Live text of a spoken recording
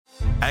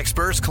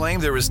Experts claim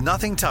there is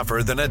nothing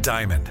tougher than a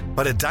diamond.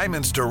 But at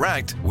Diamonds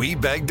Direct, we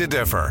beg to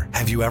differ.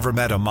 Have you ever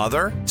met a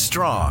mother?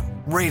 Strong,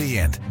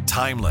 radiant,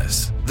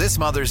 timeless. This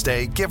Mother's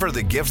Day, give her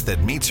the gift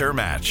that meets her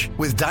match.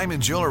 With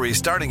diamond jewelry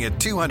starting at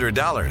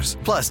 $200.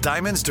 Plus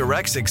Diamonds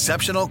Direct's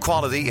exceptional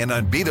quality and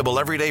unbeatable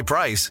everyday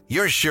price,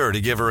 you're sure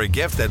to give her a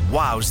gift that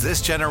wows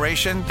this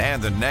generation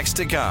and the next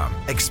to come.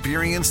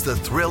 Experience the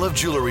thrill of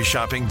jewelry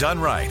shopping done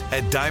right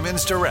at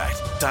Diamonds Direct.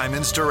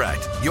 Diamonds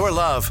Direct. Your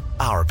love,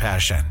 our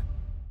passion.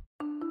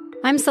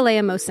 I'm Saleha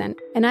Mohsen,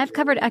 and I've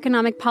covered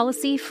economic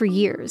policy for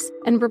years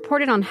and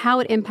reported on how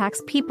it impacts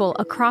people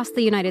across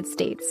the United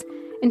States.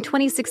 In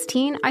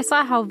 2016, I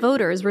saw how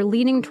voters were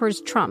leaning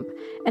towards Trump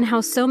and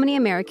how so many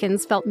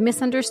Americans felt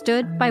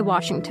misunderstood by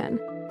Washington.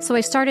 So I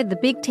started The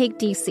Big Take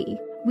DC.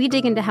 We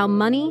dig into how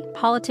money,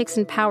 politics,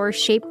 and power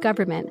shape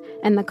government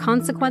and the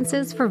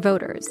consequences for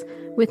voters.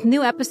 With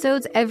new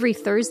episodes every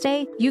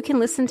Thursday, you can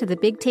listen to The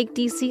Big Take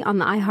DC on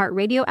the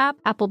iHeartRadio app,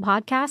 Apple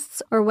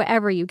Podcasts, or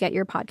wherever you get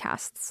your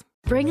podcasts.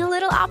 Bring a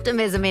little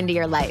optimism into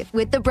your life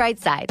with The Bright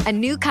Side, a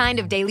new kind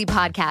of daily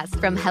podcast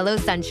from Hello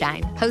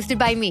Sunshine, hosted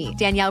by me,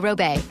 Danielle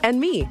Robay.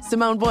 And me,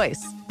 Simone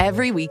Boyce.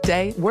 Every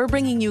weekday, we're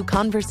bringing you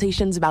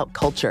conversations about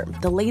culture,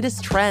 the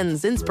latest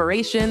trends,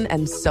 inspiration,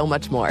 and so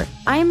much more.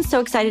 I am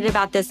so excited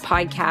about this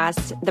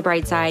podcast, The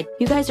Bright Side.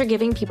 You guys are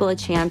giving people a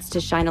chance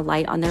to shine a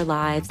light on their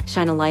lives,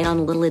 shine a light on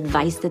a little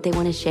advice that they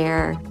want to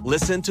share.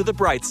 Listen to The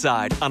Bright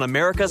Side on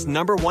America's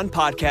 #1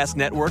 podcast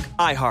network,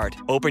 iHeart.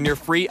 Open your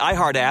free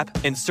iHeart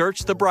app and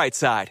search The Bright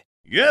Side.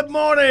 Good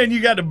morning.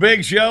 You got the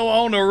big show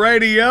on the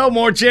radio.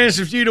 More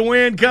chances for you to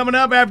win coming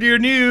up after your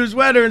news,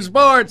 weather, and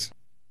sports.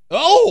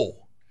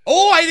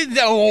 I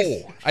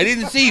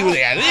didn't see you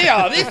there.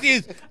 Yeah, this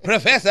is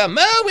Professor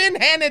Merwin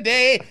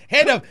Hannaday,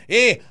 head of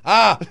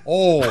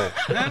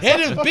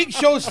Big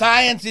Show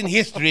Science and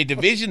History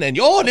Division, and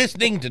you're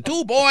listening to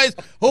two boys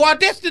who are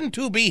destined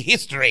to be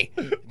history.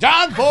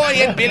 John Boy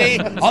and Billy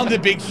on the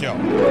Big Show.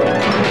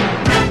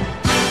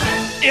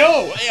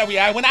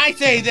 When I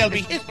say there'll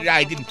be history,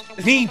 I didn't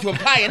mean to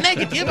imply a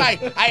negative.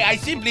 I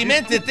simply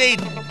meant that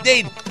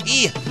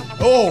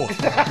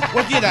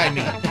what did I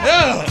mean?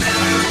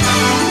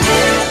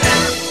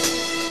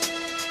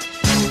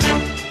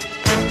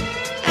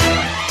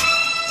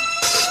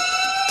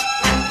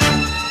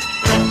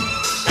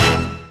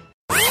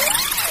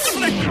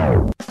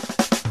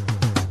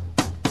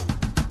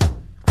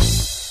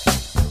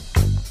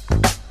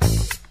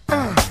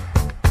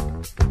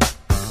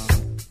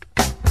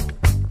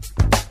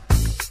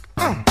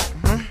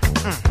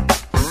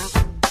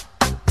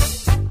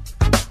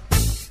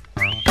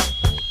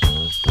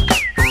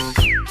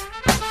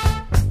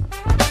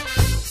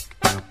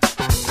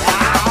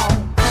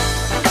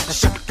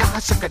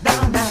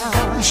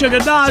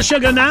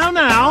 Sugar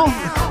now.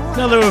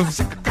 Another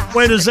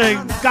way to say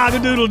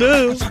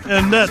cock-a-doodle-doo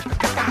in that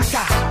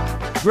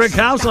brick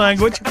house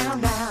language.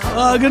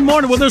 Good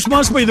morning. Well, this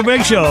must be the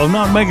Big Show.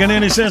 Not making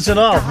any sense at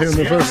all here in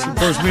the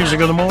first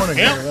music of the morning.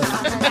 Yep.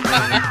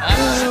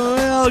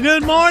 Well,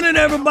 good morning,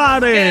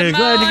 everybody. Good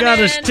Glad you got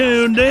us morning.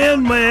 tuned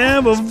in,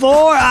 man, for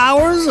 4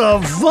 hours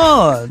of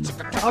fun.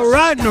 All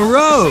right in a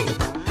row.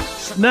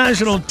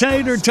 National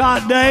Tater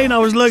Tot Day, and I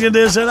was looking at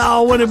this and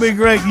wouldn't it be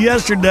great?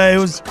 Yesterday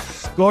was,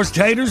 of course,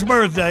 Tater's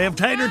birthday. If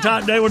Tater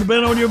Tot Day would have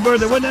been on your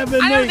birthday, wouldn't that have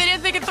been I know, neat? they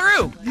didn't think it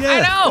through. Yeah.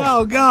 I know.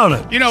 Doggone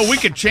it. You know, we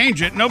could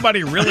change it.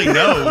 Nobody really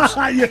knows.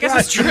 I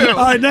guess it's true. All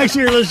right, next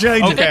year let's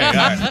change it. Okay, all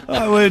right. All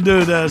right, we'll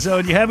do that. So,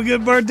 did you have a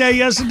good birthday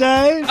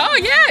yesterday? Oh,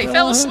 yeah, he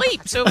fell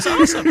asleep, so it was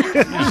awesome.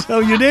 So,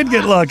 you did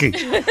get lucky.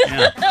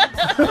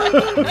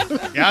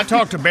 Yeah, I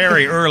talked to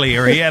Barry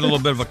earlier. He had a little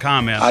bit of a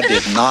comment. I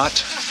did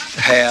not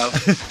have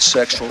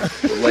sexual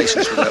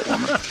relations with that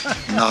woman.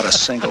 Not a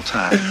single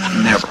time.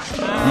 Never.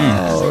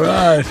 All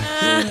right.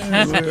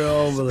 We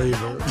all believe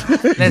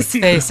it. Let's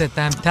face it,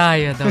 I'm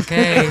tired,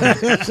 okay?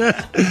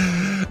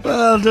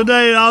 Well,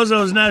 today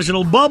also is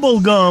National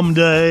Bubblegum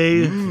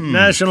Day,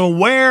 National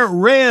Wear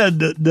Red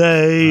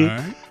Day, All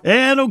right.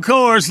 and, of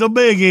course, the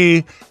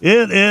biggie,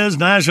 it is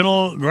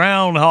National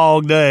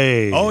Groundhog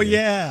Day. Oh,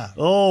 yeah.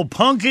 Oh,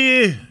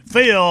 Punky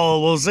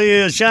Phil will see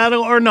a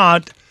shadow or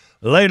not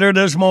later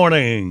this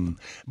morning.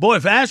 Boy,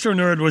 if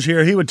Astronerd was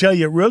here, he would tell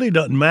you it really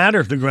doesn't matter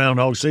if the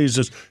groundhog sees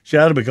this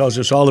shadow because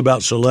it's all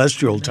about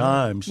celestial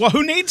times. Well,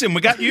 who needs him?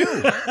 We got you.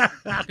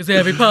 Because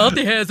every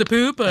party has a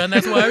pooper, and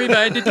that's why we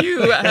invited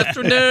you,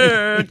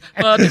 Astronerd,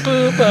 party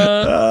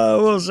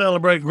pooper. We'll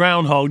celebrate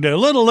Groundhog Day a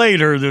little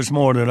later this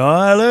morning, all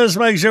right? Let's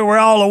make sure we're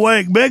all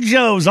awake. Big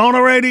Show's on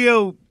the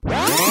radio.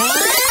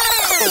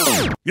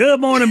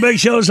 Good morning, Big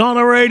Show's on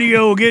the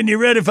radio. Getting you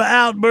ready for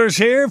Outburst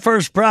here.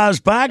 First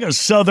prize pack, a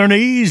Southern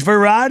Ease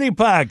Variety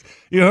Pack.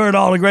 You heard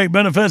all the great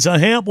benefits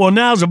of hemp. Well,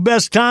 now's the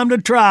best time to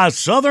try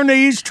Southern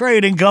Ease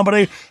Trading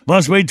Company.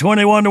 Must be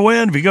 21 to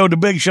win. If you go to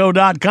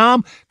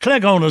BigShow.com,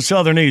 click on the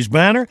Southern Ease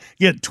banner.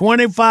 Get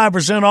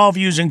 25% off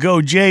using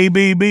code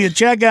JBB at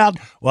checkout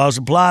while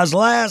supplies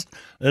last.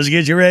 Let's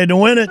get you ready to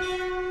win it.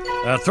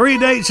 3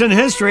 dates in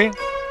history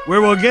where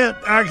we'll get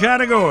our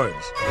categories.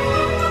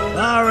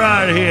 All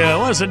right, here.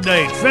 What's the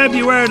date?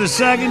 February the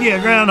 2nd, yeah,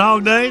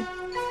 Groundhog Day.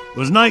 It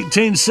was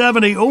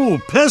 1970.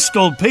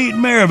 Pistol Pete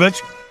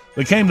Maravich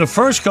became the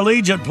first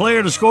collegiate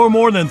player to score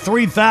more than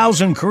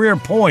 3,000 career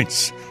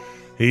points.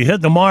 He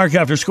hit the mark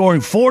after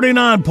scoring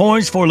 49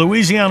 points for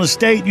Louisiana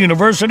State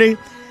University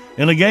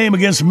in a game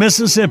against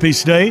Mississippi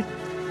State.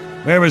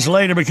 Maravich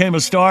later became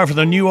a star for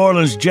the New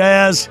Orleans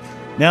Jazz,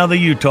 now the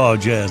Utah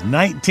Jazz.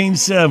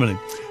 1970.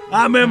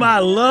 I remember I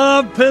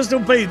loved Pistol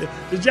Pete.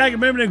 Did Jackie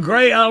remember the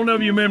gray? I don't know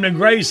if you remember the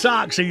gray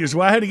socks he used to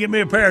wear. I had to get me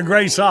a pair of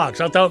gray socks.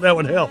 I thought that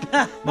would help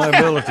my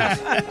abilities.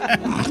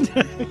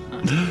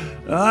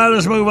 All right,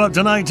 let's move up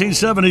to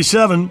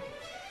 1977.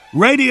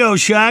 Radio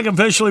Shack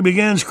officially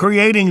begins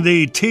creating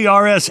the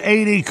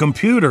TRS-80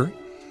 computer.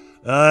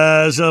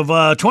 As of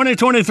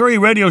 2023,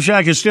 Radio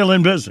Shack is still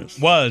in business.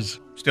 Was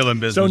still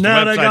in business. So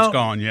now the website's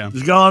gone, yeah.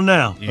 It's gone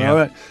now. Yeah. All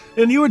right.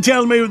 And you were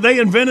telling me they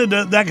invented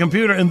that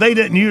computer and they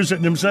didn't use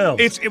it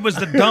themselves. It was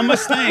the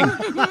dumbest thing.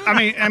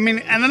 I mean,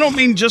 and I don't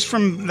mean just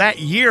from that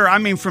year. I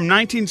mean from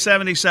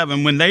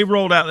 1977 when they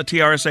rolled out the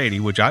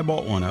TRS-80, which I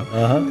bought one of.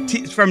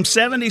 From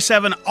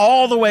 77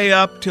 all the way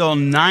up till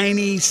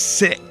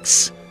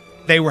 96.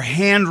 They were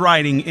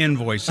handwriting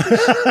invoices.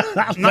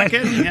 I'm not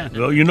kidding, yeah.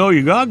 Well,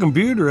 you got a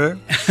computer there.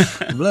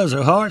 Bless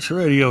her hearts,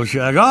 Radio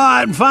Shack. All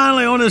right, and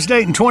finally on this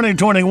date in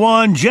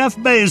 2021, Jeff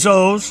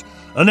Bezos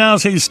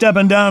announced he's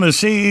stepping down as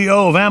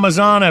CEO of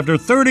Amazon after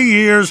 30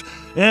 years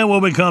and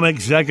will become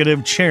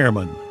executive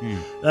chairman.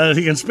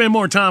 He can spend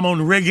more time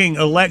on rigging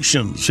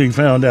elections, he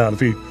found out, if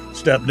he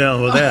stepped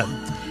down with that.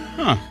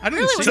 Huh. I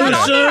didn't see Was that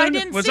on there? I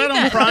didn't Was see that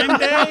on Prime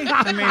Day?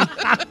 I mean...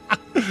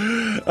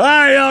 All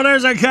right, y'all,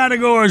 there's our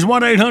categories.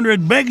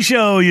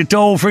 1-800-BIG-SHOW, your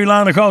toll-free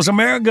line across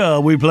America.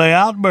 We play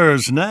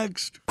Outbursts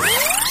next.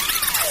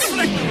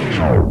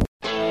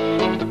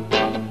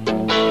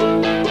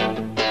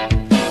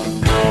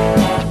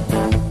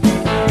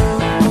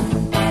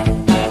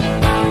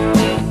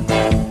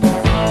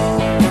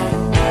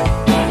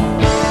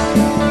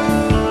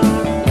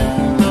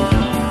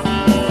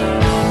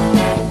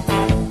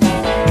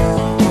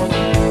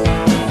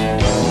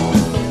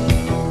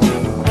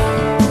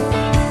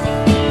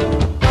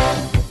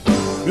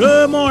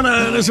 Good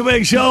morning. It's a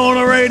big show on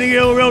the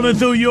radio rolling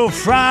through your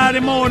Friday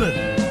morning.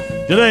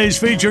 Today's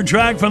featured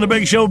track from the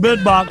Big Show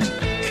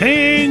Bitbox,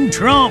 King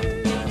Trump.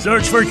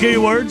 Search for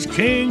keywords,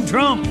 King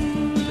Trump.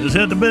 Just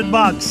hit the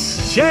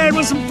Bitbox. Share it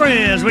with some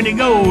friends when you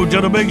go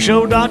to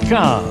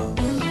thebigshow.com.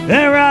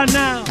 And right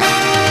now,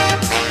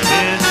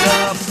 it's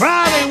the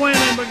Friday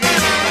winning beginning.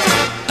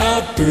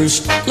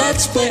 Outburst,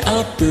 let's play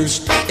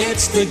Outburst.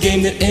 It's the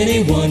game that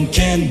anyone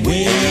can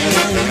win.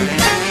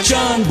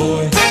 John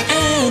Boy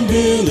and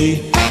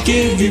Billy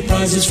give you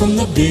prizes from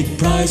the big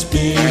prize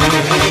bin.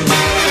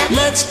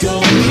 Let's go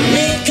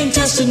meet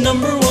contestant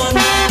number one.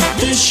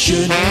 This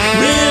should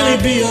really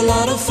be a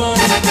lot of fun.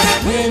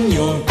 When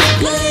you're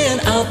playing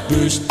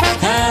Outburst,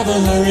 have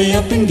a hurry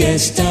up and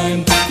guess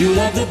time. You'll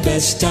have the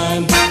best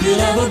time. You'll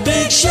have a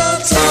big show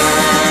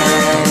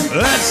time.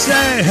 Let's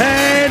say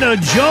hey to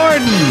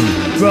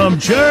Jordan from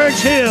Church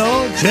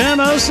Hill,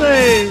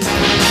 Tennessee.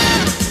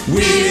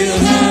 We'll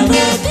have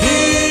a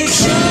big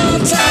show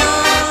time.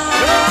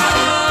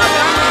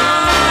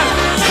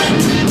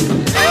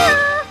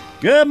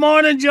 Good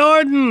morning,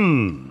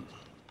 Jordan.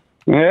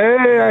 Hey,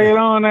 how you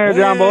doing there,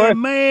 John Boy?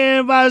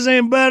 Man, if I was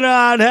any better,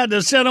 I'd have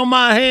to sit on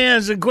my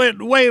hands and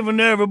quit waving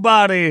to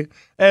everybody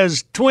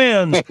as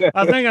twins.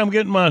 I think I'm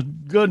getting my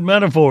good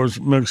metaphors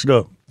mixed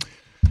up.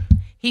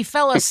 He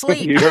fell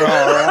asleep. You're all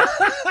right.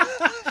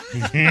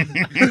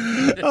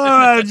 All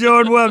right,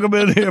 Jordan, welcome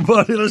in here,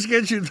 buddy. Let's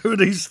get you through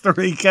these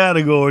three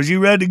categories. You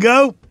ready to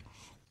go?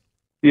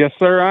 Yes,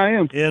 sir, I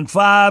am. In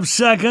 5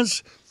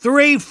 seconds,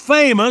 3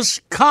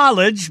 famous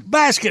college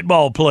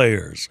basketball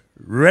players.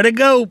 Ready to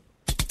go.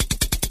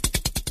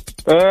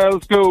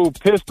 Let's go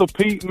Pistol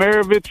Pete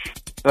Maravich,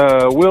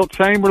 Wilt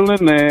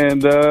Chamberlain,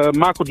 and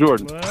Michael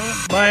Jordan.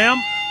 Well,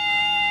 bam.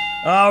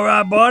 All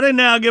right, buddy.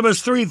 Now give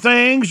us 3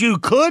 things you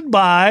could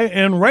buy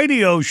in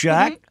Radio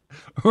Shack.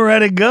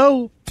 Ready to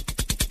go.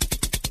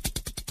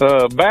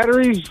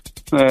 Batteries,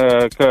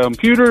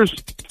 computers,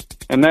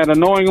 and that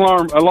annoying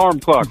alarm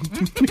clock.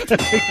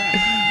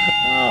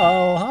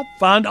 Oh, I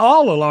find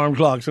all alarm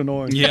clocks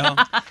annoying. Yeah.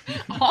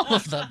 All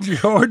of them.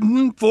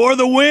 Jordan, for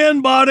the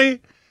win, buddy.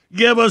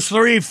 Give us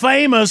 3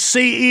 famous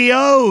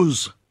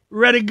CEOs.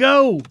 Ready to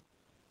go.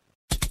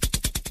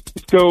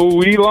 Let's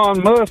go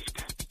Elon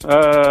Musk,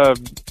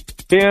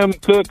 Tim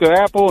Cook of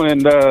Apple,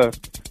 and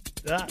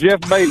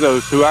Jeff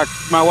Bezos, who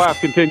my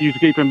wife continues to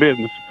keep in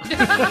business.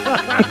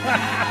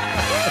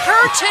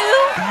 Her too?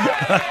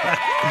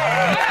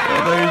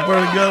 I think he's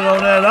pretty good on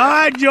that. All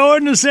right,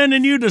 Jordan is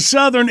sending you the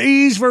Southern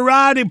Ease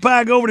Variety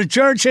Pack over to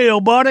Church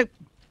Hill, buddy.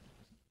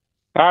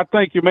 I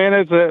thank you, man.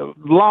 It's a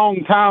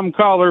long-time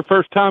caller,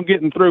 first time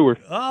getting through her.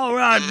 All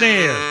right,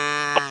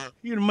 then.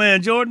 You the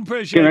man, Jordan.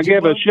 Appreciate you. Can I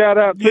give a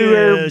shout-out to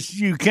her? Yes,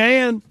 you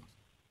can.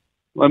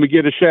 Let me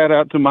get a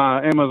shout-out to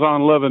my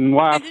Amazon-loving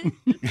wife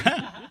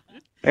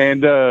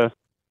and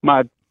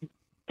my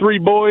 3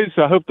 boys.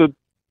 I hope the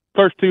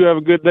first 2 have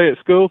a good day at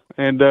school.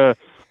 And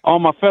all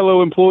my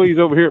fellow employees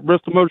over here at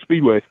Bristol Motor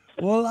Speedway.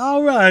 Well,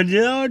 all right,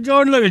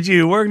 Jordan. Look at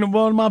you working on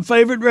one of my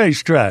favorite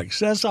racetracks.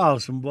 That's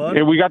awesome, bud.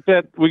 Yeah, we got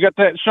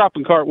that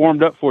shopping cart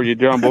warmed up for you,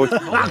 John boy. You're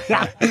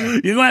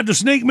gonna have to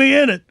sneak me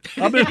in it.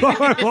 I've been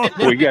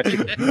We got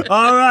you.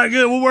 All right,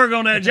 good. We'll work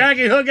on that.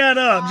 Jackie, hook that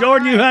up.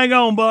 Jordan, you hang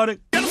on, buddy.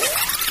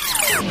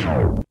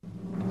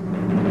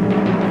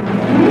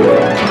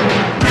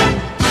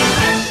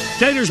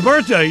 Tater's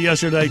birthday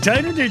yesterday.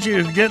 Tater, did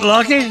you get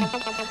lucky?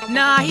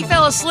 Nah, he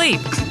fell asleep.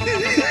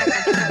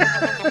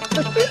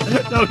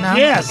 No.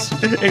 Yes,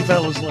 he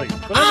fell asleep.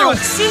 But anyway,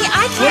 see,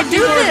 I can't do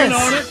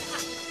this.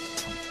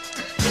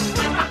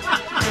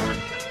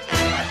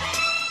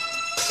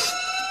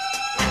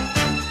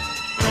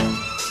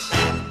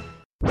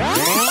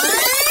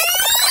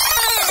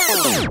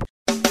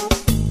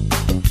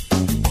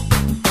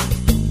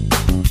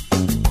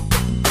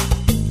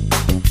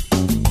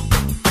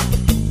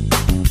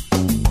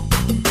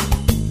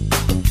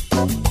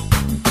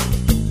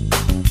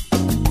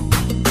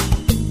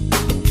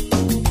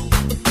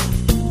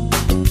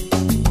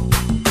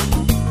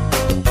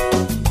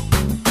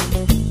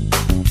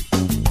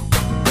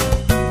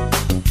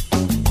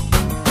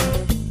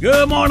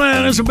 Good morning.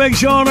 It's a big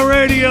show on the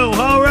radio.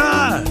 All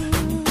right.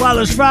 While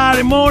it's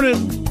Friday morning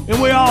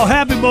and we all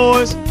happy,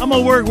 boys, I'm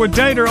going to work with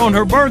Tater on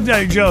her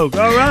birthday joke.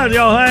 All right,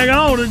 y'all hang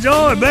on.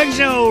 Enjoy. Big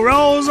show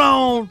rolls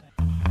on.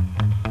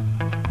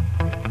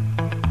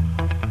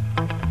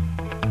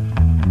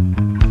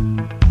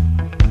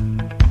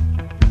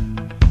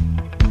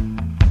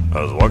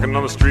 I was walking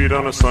down the street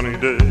on a sunny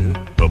day.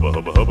 Hubba,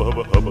 hubba, hubba,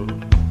 hubba,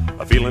 hubba.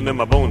 A feeling in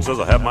my bones says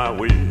I have my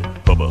way.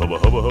 Hubba, hubba,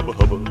 hubba, hubba,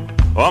 hubba.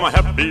 Oh, I'm a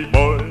happy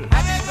boy.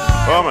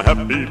 Oh, I'm a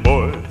happy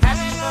boy.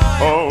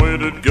 Oh,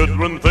 ain't it good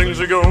when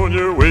things are going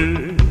your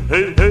way?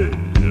 Hey, hey.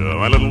 Yeah,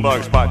 my little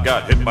dog Spot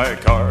got hit by a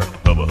car.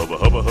 Hubba, hubba,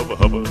 hubba, hubba,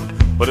 hubba.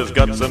 Put his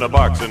guts in a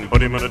box and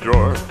put him in a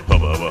drawer.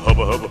 Hubba, hubba,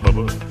 hubba, hubba,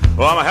 hubba.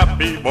 Oh, I'm a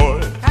happy boy.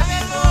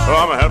 Oh,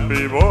 I'm a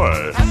happy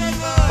boy.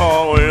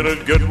 Oh, ain't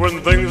it good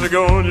when things are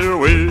going your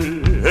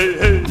way? Hey,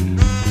 hey.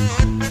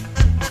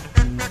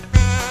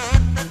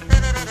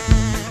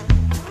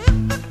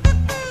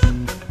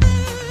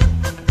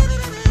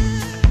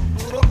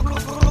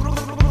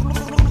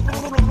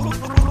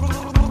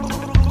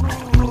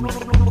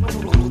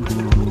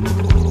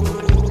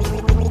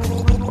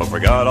 I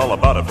forgot all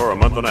about it for a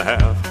month and a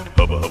half.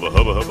 Hubba, hubba,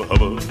 hubba, hubba,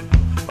 hubba.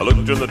 I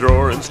looked in the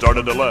drawer and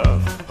started to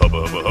laugh.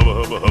 Hubba, hubba,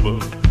 hubba, hubba, hubba.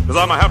 'Cause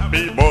I'm a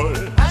happy boy.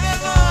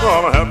 Oh,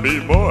 I'm a happy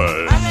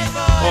boy.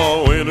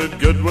 Oh, ain't it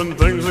good when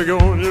things are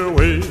going your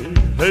way?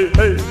 Hey,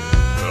 hey.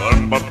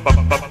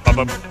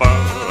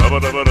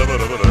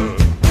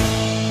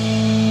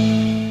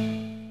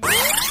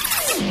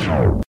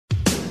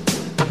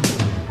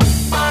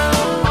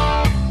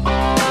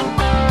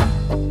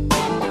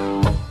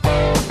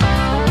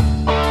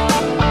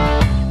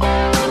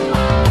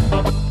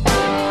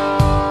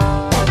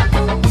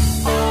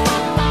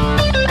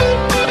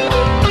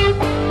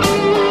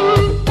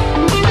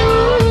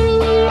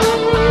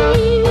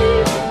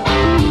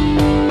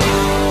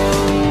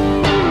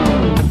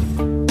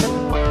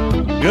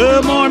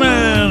 Good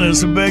morning.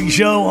 It's a big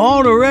show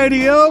on the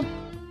radio.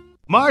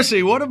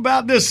 Marcy, what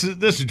about this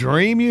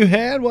dream you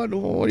had? What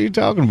are you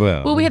talking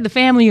about? Well, we had the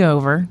family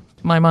over.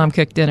 My mom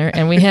cooked dinner,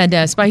 and we had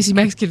spicy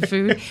Mexican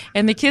food,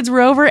 and the kids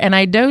were over, and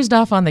I dozed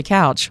off on the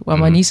couch while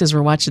my nieces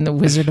were watching The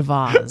Wizard of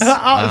Oz.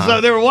 So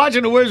they were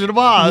watching The Wizard of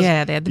Oz.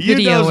 Yeah, they had the video.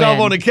 You dozed off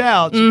on the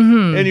couch,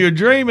 and you're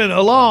dreaming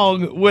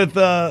along with.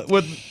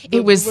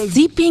 It was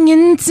seeping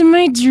into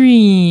my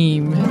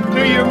dream.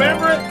 Do you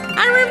remember it?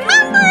 I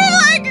remember it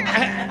like.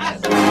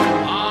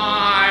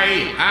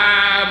 I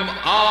am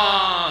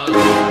Oz,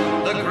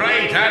 the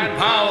great and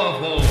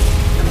powerful.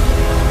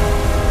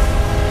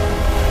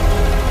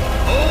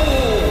 Who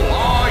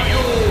are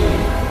you?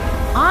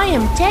 I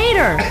am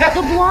Tater,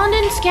 the blonde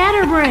and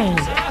scatterbrain.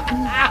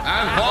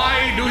 And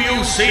why do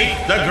you seek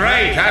the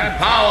great and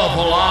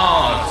powerful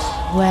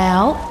Oz?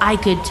 Well, I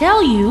could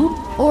tell you,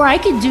 or I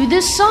could do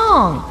this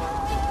song.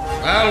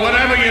 Well,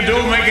 whatever you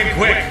do, make it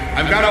quick.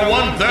 I've got a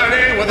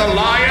 1:30 with a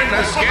lion,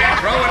 a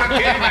scarecrow, and a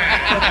kid man.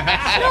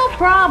 No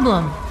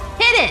problem.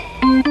 Hit it.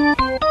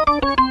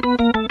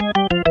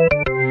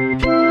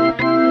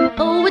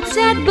 Oh, it's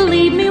sad,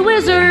 believe me,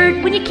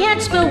 wizard, when you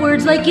can't spell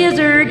words like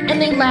gizzard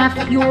and they laugh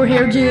at your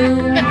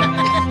hairdo.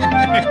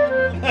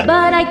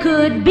 But I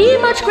could be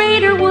much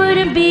greater,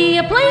 wouldn't be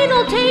a plain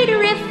old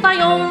tater if I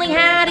only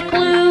had a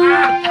clue.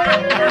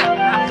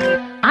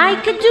 I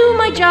could do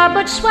my job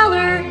much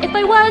sweller if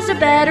I was a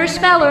better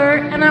speller,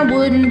 and I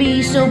wouldn't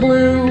be so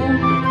blue.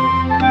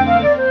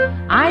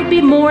 I'd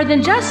be more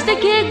than just a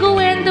giggle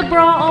and a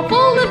bra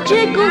full of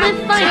jiggle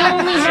if I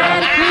only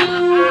had a clue.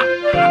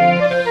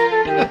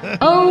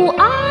 Oh,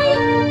 I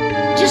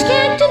just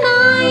can't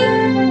deny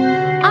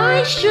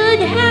I should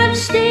have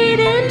stayed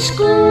in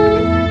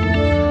school.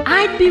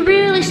 I'd be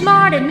really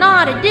smart and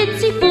not a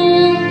ditzy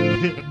fool.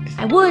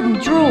 I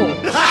wouldn't drool,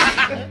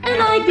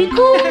 and I'd be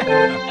cool.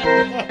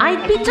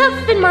 I'd be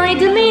tough in my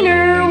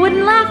demeanor,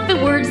 wouldn't laugh at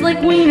words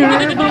like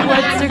wiener, but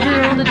what's a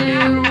girl to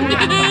do?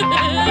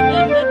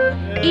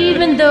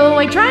 Even though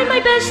I try my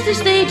best to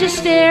stage a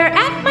stare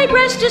at my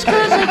breast just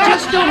cause I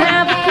just don't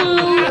have a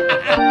clue.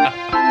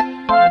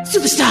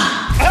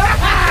 Superstar!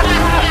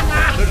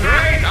 The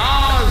great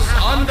Oz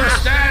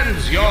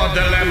understands your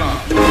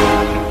dilemma.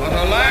 But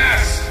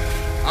alas,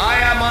 I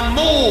am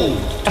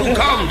unmoved to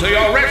come to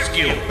your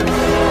rescue.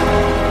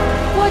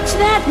 What's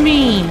that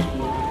mean?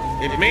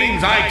 It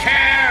means I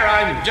care,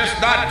 I'm just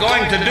not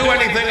going to do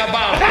anything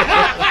about it.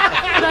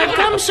 But I've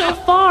come so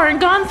far and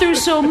gone through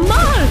so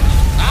much.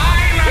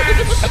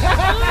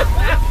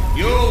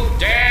 You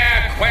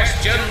dare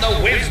question the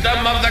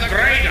wisdom of the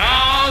great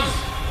Oz?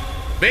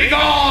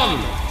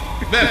 Begone,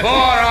 before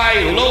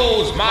I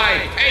lose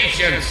my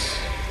patience.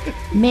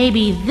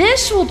 Maybe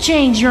this will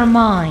change your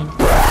mind.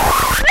 Well,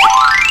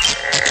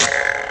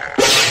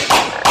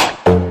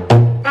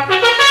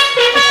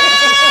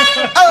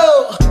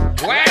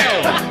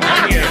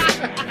 when you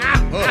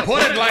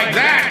put it like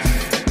that,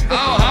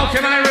 how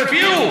can I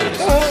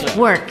refuse?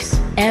 Works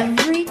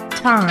every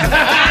time.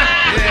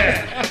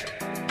 Yeah.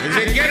 Is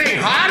it getting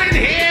hot in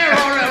here,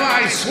 or am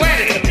I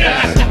sweating?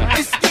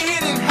 It's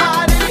getting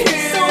hot in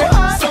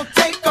here, so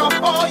take off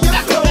all your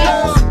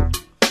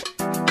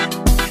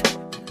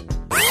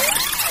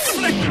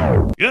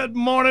clothes. Good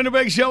morning, the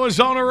Big Show is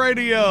on the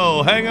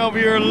radio. Hang over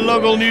your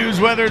local news,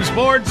 weather, and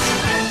sports.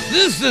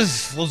 This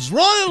is His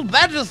Royal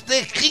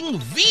Majesty King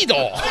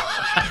Vidor,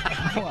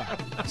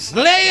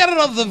 slayer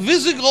of the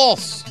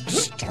Visigoths,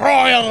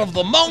 destroyer of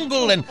the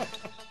Mongol, and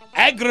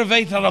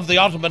aggravator of the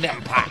Ottoman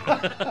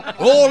Empire.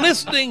 Or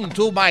listening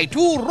to my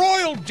two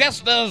royal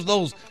jesters,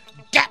 those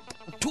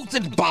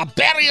gap-toothed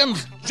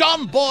barbarians,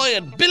 John Boy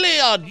and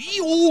Billy, on ye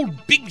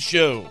old Big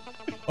Show.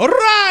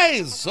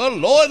 Arise, Sir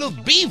Lord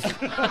of Beef.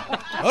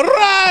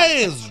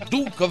 Arise,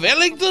 Duke of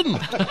Ellington.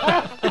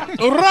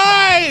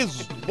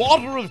 Arise,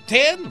 Water of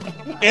Ten,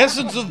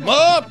 Essence of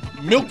Myrrh,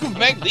 Milk of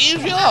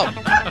Magnesia.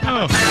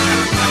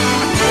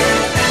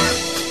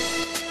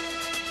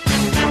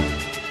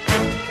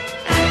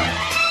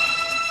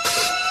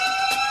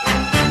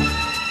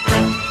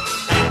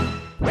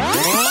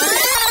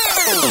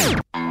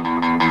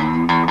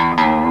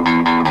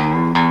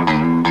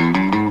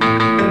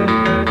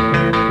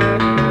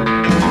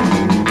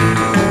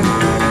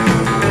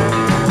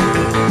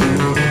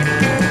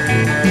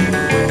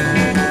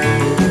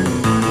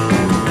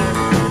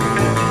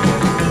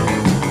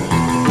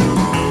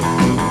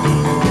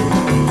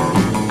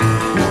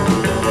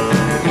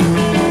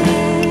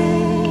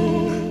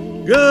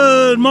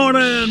 Good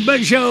morning,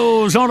 Big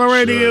Show's on the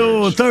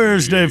radio,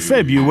 Thursday,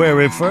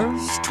 February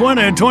 1st,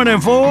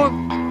 2024.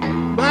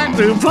 Back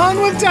to Fun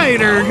with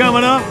Tater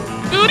coming up.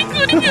 Goody.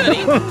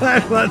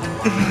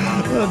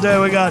 Today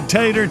we got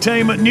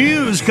Tatertainment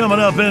News coming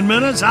up in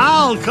minutes.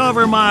 I'll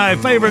cover my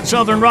favorite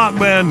Southern rock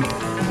band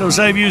to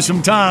save you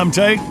some time,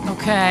 Tate.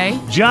 Okay.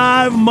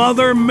 Jive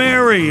Mother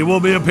Mary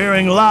will be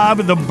appearing live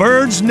at the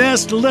Bird's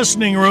Nest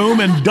Listening Room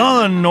in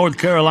Dunn, North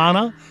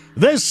Carolina,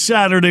 this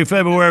Saturday,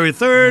 February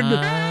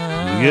 3rd.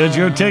 Get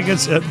your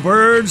tickets at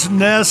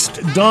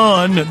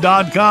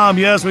birdsnestdunn.com.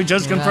 Yes, we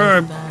just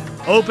confirmed.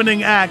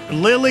 Opening act,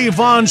 Lily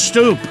Von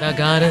Stoop. The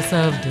goddess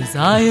of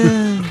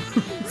desire,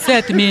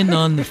 set me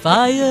on the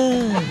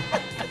fire.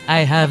 I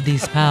have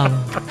this power.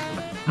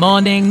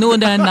 Morning,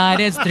 noon, and night,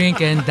 it's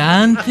drinking,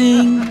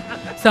 dancing,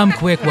 some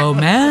quick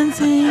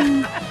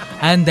romancing,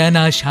 and then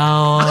a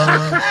shower.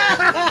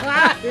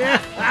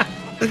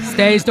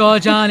 Stage door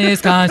Johnny's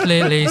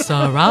constantly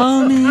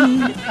surround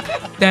me.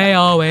 They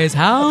always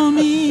hound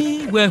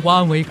me with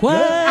one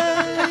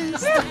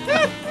request.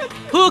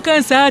 Who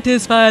can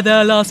satisfy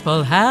their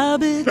lustful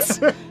habits?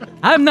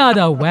 I'm not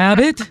a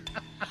rabbit.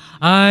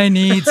 I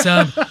need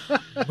some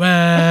rest.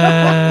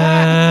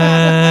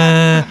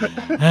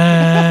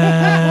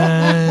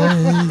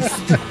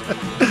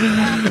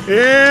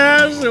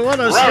 Yes, what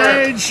a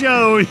stage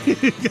show.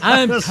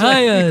 I'm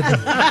tired.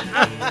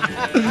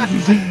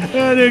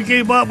 And to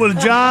keep up with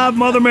Jive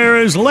Mother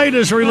Mary's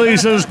latest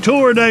releases,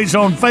 tour dates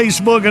on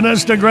Facebook and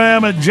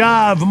Instagram at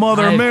Jive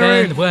Mother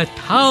Mary. I've been with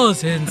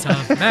thousands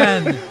of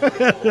men.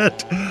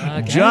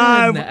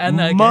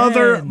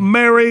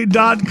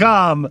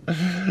 JiveMotherMary.com.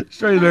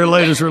 Straight to their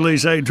latest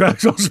release, 8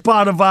 tracks on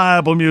Spotify,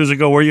 Apple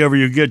Music, or wherever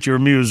you get your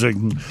music.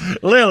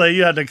 Lily,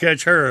 you have to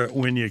catch her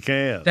when you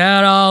can.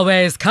 They're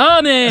always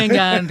coming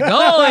and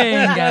going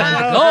and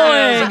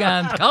going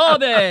and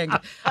coming,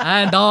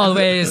 and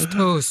always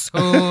too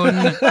soon.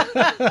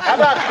 How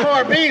about some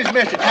more beans,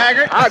 Mr.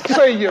 Taggart? I'd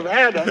say you've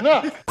had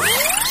enough.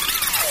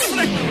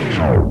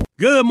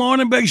 Good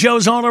morning, Big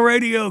Show's on the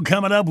radio.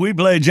 Coming up, we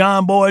play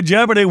John Boy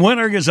Jeopardy.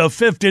 Winner gets a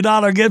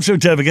 $50 gift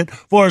certificate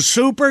for a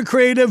super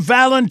creative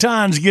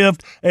Valentine's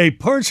gift, a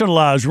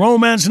personalized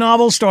romance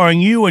novel starring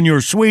you and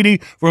your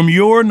sweetie from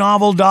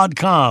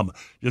yournovel.com.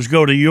 Just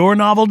go to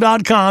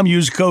yournovel.com,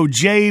 use code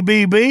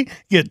JBB,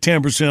 get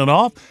 10%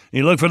 off.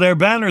 You look for their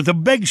banner at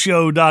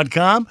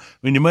thebigshow.com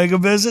when you make a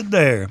visit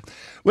there.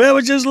 Well,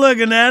 we're just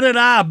looking at it.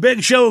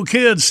 Big Show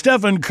kid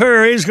Stephen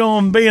Curry's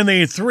going to be in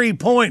the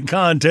three-point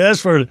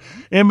contest for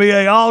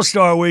NBA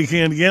All-Star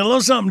Weekend again. A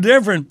little something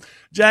different.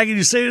 Jackie,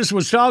 you see this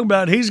was talking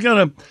about. He's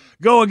going to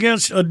go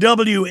against a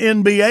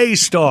WNBA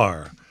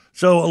star.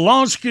 So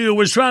Lonskew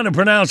was trying to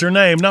pronounce her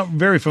name. Not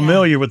very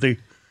familiar with the.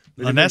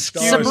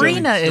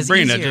 Sabrina is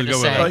easier to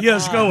say.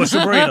 Yes, go with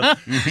Sabrina.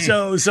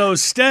 So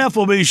Steph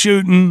will be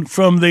shooting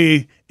from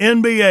the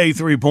NBA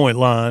three-point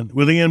line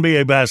with the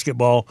NBA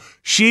basketball.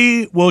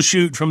 She will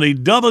shoot from the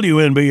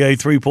WNBA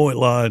three-point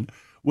line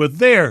with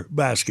their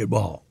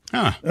basketball.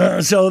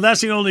 So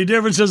that's the only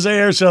differences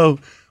there. So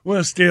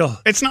we're still.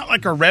 It's not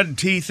like a red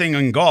tee thing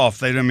in golf.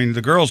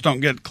 The girls don't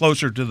get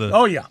closer to the.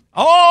 Oh, yeah.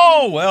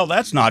 Oh, well,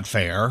 that's not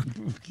fair.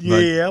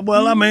 Yeah,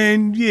 well, I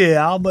mean,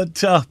 yeah, but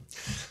Steph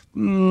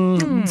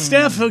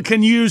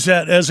can use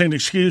that as an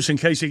excuse in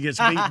case he gets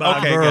beat by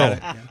a girl.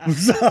 Got it.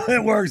 So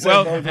it works.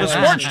 Well, the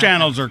sports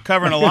channels are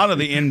covering a lot of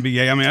the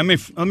NBA. I mean,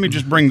 let me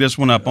just bring this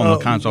one up on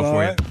the console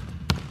for you.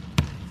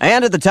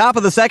 And at the top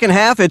of the second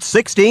half, it's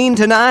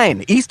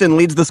 16-9. Easton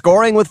leads the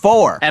scoring with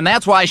 4. And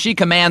that's why she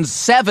commands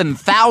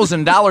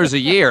 $7,000 a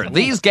year.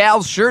 These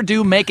gals sure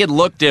do make it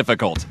look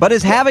difficult. But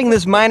is having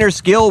this minor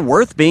skill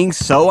worth being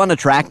so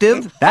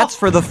unattractive? That's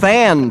for the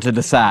fan to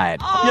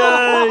decide.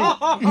 Yay!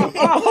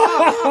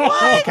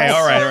 Okay,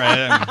 all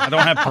right. I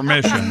don't have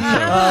permission. So.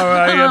 All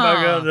right, get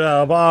my good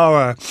job.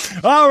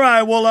 All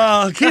right.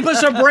 Well, keep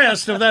us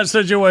abreast of that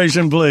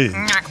situation, please.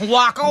 Waka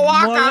waka.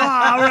 Well,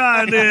 all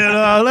right,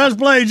 then. Let's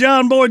play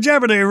John Boy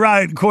Jeopardy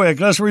right quick.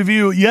 Let's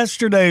review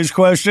yesterday's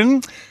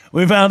question.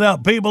 We found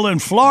out people in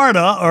Florida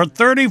are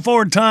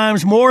 34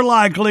 times more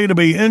likely to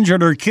be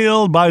injured or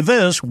killed by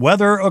this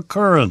weather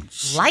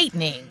occurrence.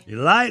 Lightning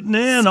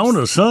on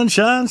the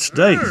Sunshine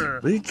State.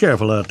 Be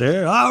careful out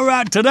there. All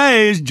right,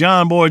 today's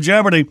John Boy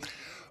Jeopardy.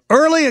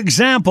 Early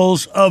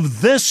examples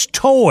of this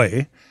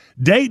toy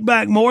date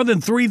back more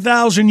than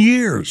 3,000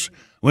 years,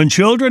 when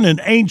children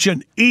in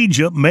ancient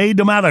Egypt made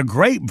them out of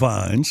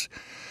grapevines.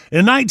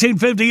 In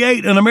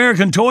 1958, an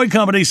American toy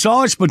company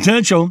saw its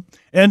potential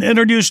and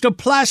introduced a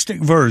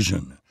plastic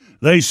version.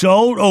 They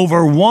sold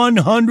over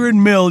 100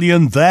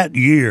 million that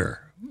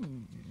year.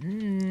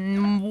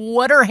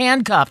 What are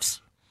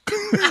handcuffs?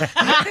 Well,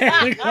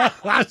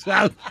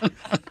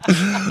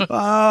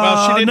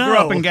 she didn't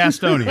grow up in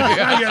Gastonia.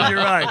 I guess you're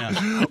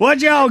right. What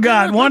y'all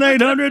got?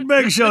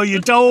 1-800-BIG-SHOW, your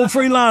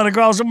toll-free line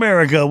across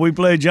America. We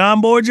play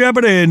John Boy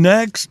Jeopardy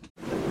next.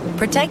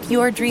 Protect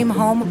your dream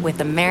home with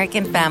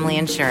American Family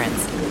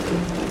Insurance.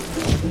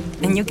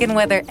 And you can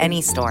weather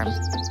any storm.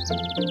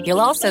 You'll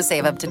also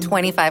save up to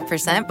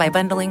 25% by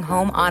bundling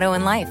home, auto,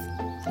 and life.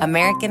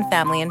 American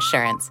Family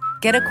Insurance.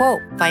 Get a quote.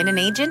 Find an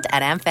agent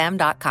at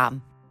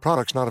amfam.com.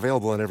 Products not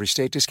available in every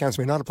state. Discounts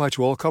may not apply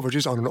to all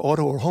coverages on an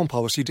auto or home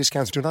policy.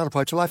 Discounts do not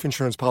apply to life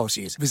insurance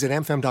policies. Visit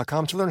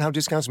amfam.com to learn how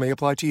discounts may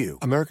apply to you.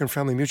 American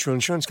Family Mutual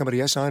Insurance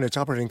Company, SI, and its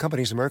operating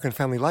companies, American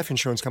Family Life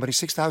Insurance Company,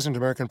 6000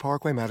 American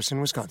Parkway, Madison,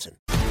 Wisconsin.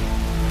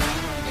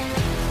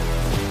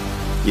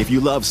 If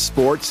you love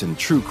sports and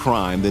true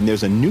crime, then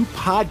there's a new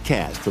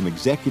podcast from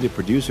executive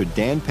producer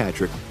Dan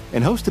Patrick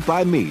and hosted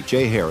by me,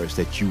 Jay Harris,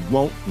 that you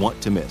won't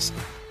want to miss.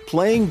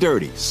 Playing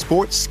Dirty: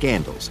 Sports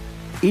Scandals.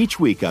 Each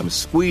week, I'm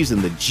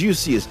squeezing the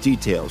juiciest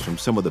details from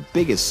some of the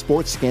biggest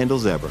sports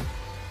scandals ever.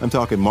 I'm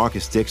talking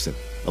Marcus Dixon,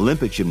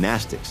 Olympic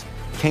gymnastics,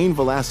 Cain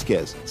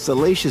Velasquez,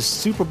 salacious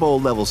Super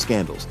Bowl-level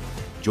scandals.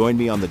 Join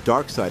me on the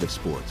dark side of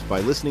sports by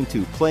listening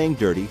to Playing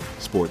Dirty: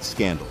 Sports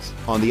Scandals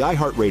on the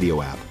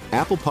iHeartRadio app,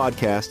 Apple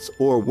Podcasts,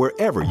 or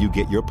wherever you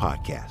get your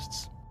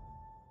podcasts.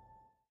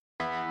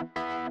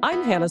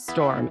 I'm Hannah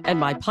Storm, and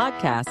my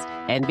podcast,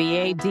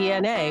 NBA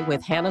DNA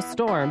with Hannah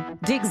Storm,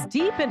 digs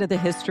deep into the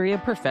history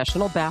of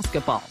professional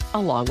basketball,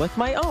 along with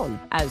my own,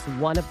 as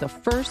one of the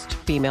first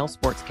female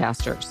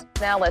sportscasters.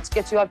 Now let's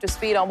get you up to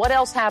speed on what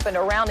else happened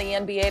around the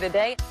NBA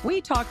today.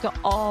 We talk to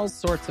all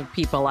sorts of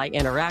people I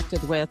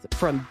interacted with,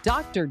 from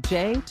Dr.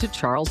 J to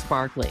Charles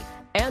Barkley,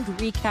 and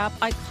recap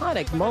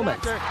iconic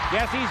moments.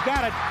 Yes, he's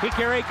got it.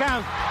 Here he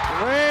comes.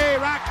 Way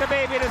rock the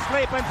baby to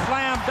sleep and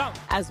slam dunk.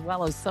 As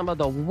well as some of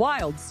the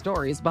wild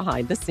stories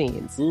behind the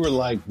scenes. We were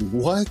like,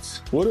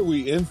 what? What are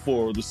we in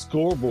for? The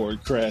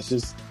scoreboard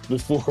crashes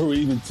before we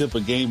even tip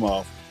a game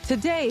off.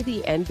 Today,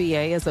 the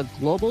NBA is a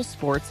global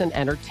sports and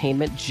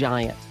entertainment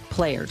giant.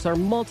 Players are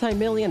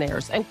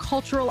multimillionaires and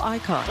cultural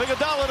icons.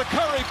 Iguodala to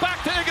Curry,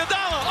 back to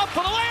Iguodala, up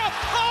for the layup.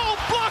 Oh,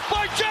 blocked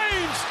by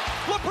James.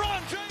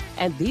 LeBron James.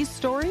 And these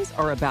stories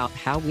are about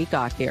how we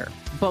got here,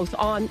 both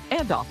on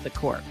and off the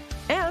court.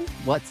 And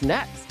what's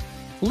next?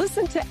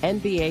 Listen to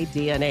NBA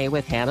DNA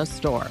with Hannah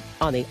Storm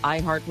on the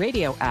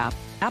iHeartRadio app,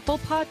 Apple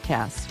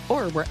Podcasts,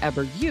 or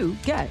wherever you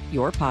get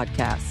your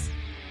podcasts.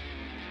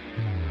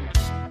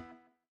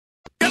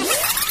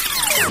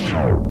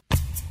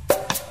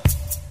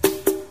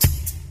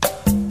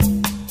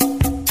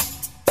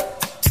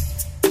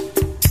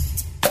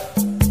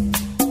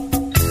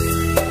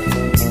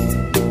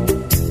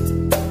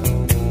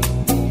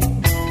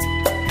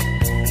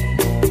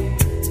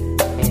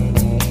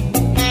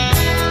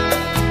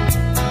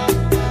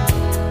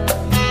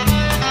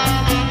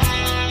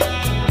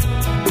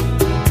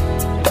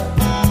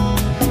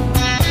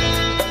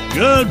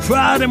 Good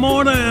Friday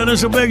morning.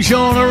 It's a big show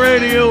on the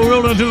radio.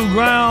 Rolling through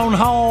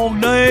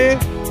Groundhog Day.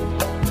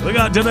 We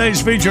got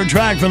today's featured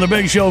track from the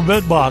Big Show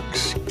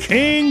Bitbox,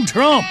 King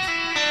Trump.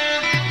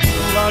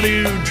 A lot of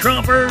you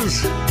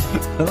Trumpers,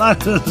 I'd like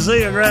to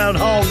see a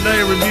Groundhog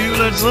Day review.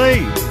 Let's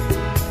see.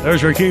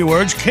 There's your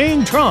keywords,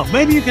 King Trump.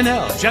 Maybe you can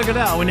help. Check it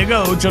out when you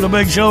go to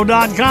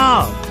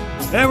thebigshow.com.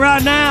 And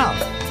right now,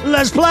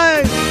 let's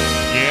play.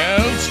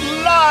 Yes,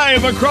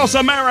 live across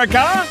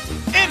America,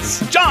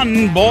 it's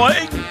John Boy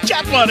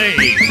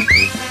Jeopardy.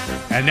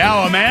 And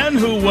now a man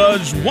who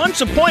was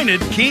once appointed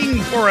king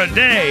for a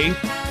day,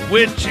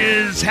 which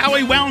is how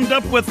he wound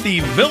up with the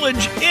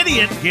Village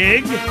Idiot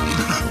gig.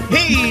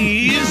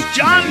 He's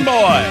John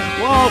Boy.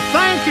 Well,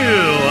 thank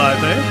you, I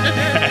think.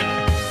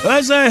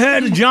 Let's say hey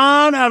to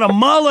John out of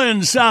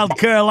Mullins, South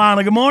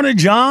Carolina. Good morning,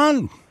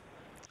 John.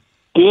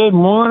 Good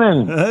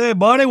morning. Hey,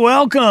 buddy,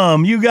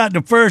 welcome. You got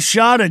the first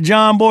shot at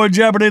John Boy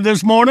Jeopardy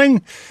this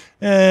morning,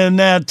 and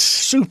that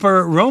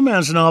super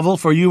romance novel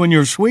for you and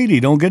your sweetie.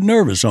 Don't get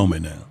nervous on me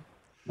now.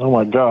 Oh,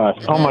 my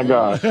gosh. Oh, my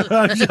gosh.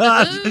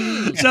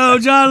 So,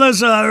 John,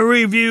 let's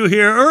review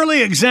here.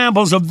 Early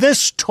examples of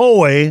this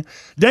toy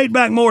date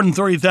back more than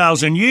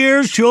 3,000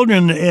 years.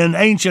 Children in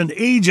ancient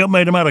Egypt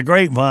made them out of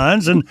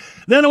grapevines. And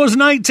then it was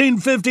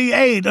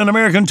 1958. An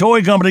American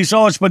toy company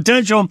saw its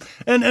potential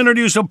and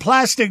introduced a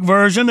plastic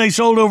version. They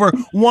sold over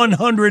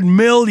 100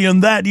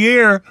 million that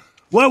year.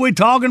 What are we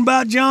talking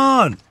about,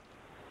 John?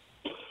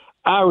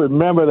 I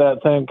remember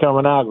that thing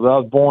coming out because I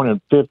was born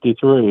in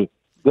 53.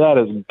 That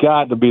has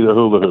got to be the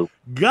hula hoop.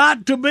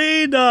 Got to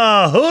be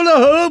the hula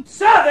hoop.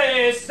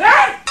 Service,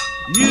 sir!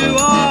 You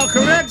are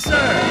correct,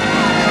 sir.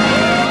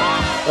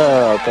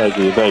 Oh, thank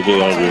you. 58.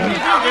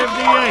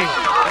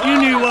 You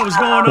knew what was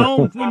going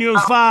on when you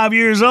was 5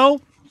 years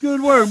old.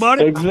 Good work,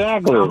 buddy.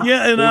 Exactly.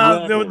 Yeah,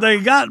 and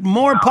they got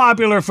more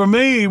popular for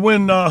me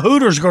when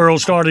Hooters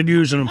girls started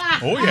using them.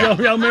 Oh, yeah.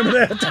 Y'all remember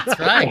that? That's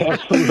right.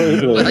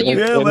 Absolutely. Well,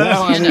 yeah,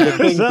 man.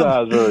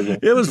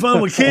 It was fun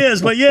with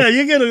kids, but yeah,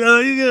 you get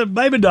a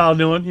baby doll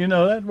doing,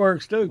 that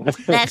works too.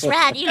 That's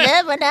right. You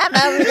love when I'm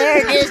over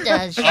there just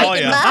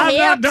shaking my I'm hips.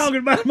 not talking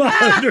about my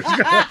Hooters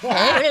girl.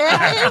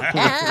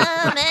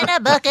 And a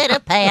bucket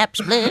of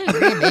Pabst Blue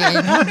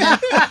Ribbon.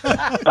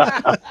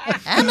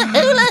 I'm a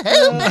hula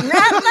hooping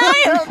right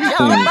there.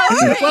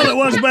 Well, it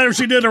was better if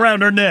she did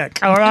around her neck,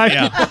 all right?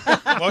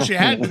 Yeah. Well, she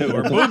had to.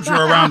 Her boobs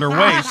were around her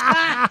waist.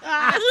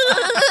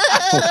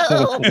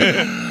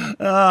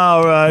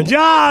 All right.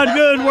 John,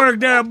 good work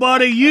there,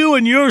 buddy. You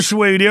and your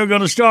sweetie are going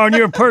to star in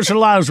your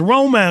personalized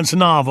romance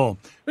novel.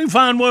 We can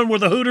find one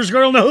with a Hooters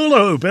girl and a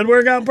hula hoop. It'd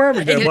work out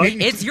perfect there,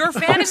 buddy. It's your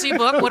fantasy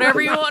book,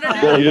 whatever you want to do.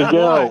 There you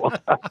go.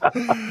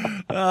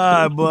 All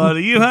right,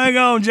 buddy. You hang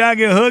on,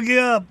 Jackie. I'll hook you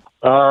up.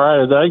 All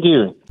right. Thank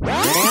you.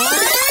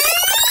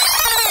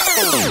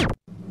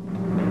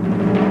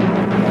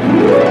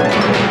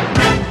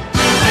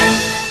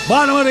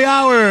 Bottom of the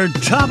hour,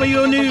 top of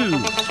your news.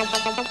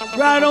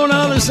 Right on the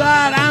other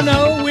side, I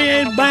know we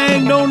ain't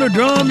banged on the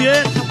drum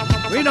yet.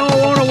 We don't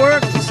want to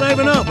work,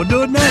 saving up. We'll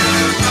do it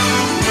next.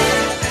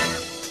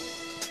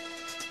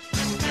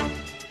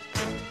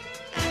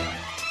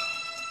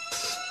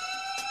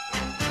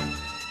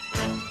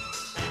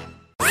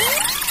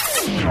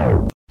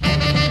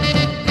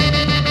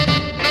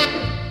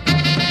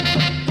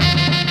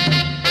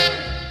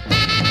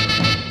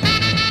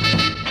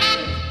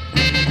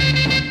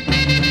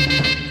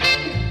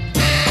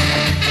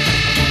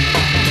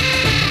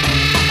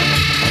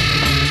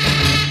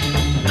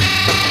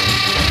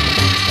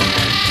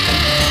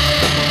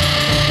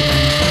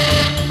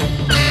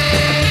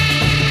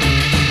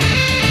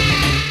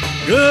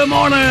 Good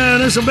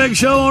morning. It's a big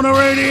show on the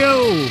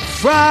radio.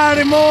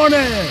 Friday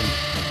morning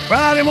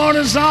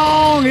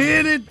song.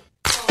 Hit it.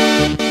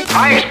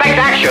 I expect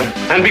action,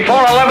 and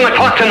before 11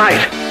 o'clock tonight.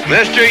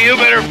 Mister, you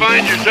better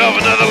find yourself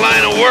another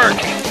line of work.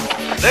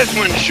 This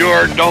one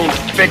sure don't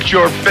fit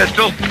your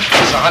pistol.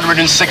 It's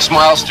 106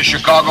 miles to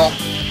Chicago.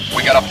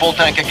 We got a full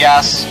tank of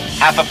gas,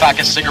 half a pack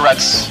of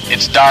cigarettes.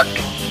 It's dark,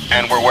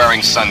 and we're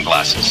wearing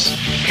sunglasses.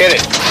 Hit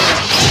it.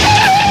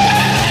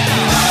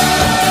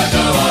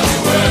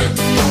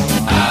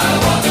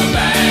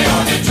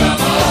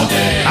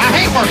 I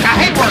hate work.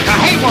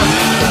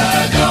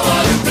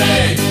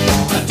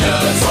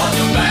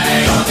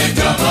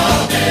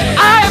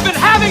 I have been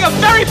having a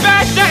very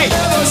bad day.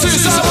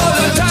 Since I was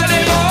a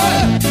tiny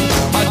boy,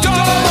 I don't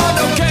want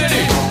no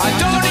candy. I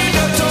don't need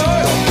no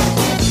toy.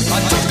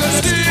 I took a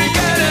stick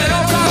and an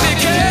old coffee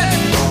can.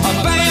 I'm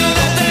banging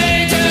that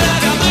thing till I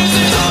got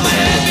bruises on my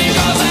head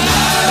because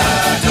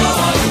I don't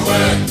want to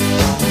work.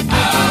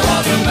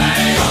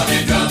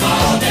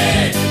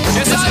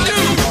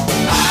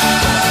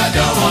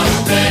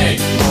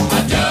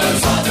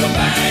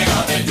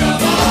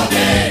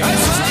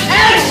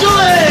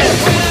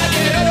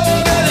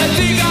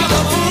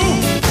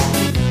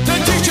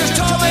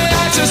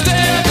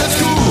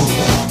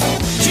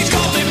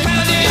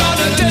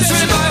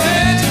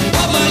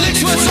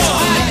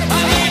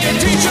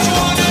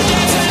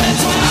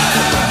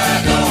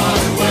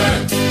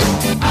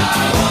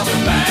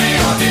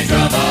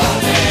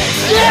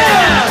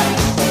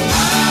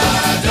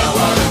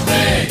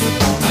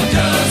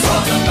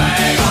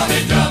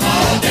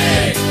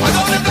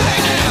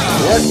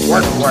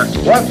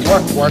 Work.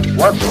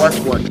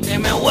 Hey,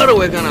 man, what are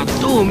we gonna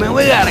do, man?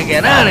 We gotta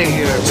get out of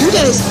here. Do you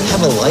guys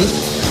have a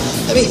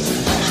life? I mean,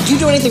 do you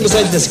do anything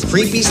besides this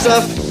creepy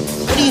stuff?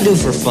 What do you do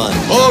for fun?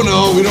 Oh,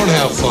 no, we don't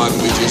have fun.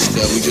 We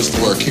just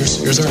work.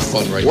 Here's our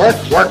fun right Work.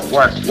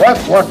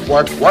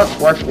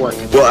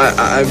 Well,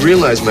 I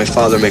realize my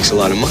father makes a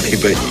lot of money,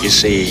 but you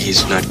see,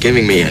 he's not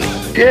giving me any.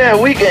 Yeah,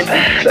 weekend.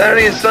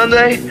 Saturday and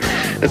Sunday.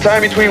 The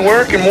time between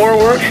work and more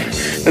work.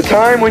 The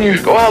time when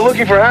you go out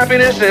looking for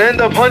happiness and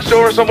end up hunched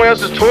over somebody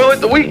else's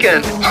toilet. The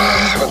weekend.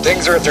 When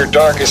things are at their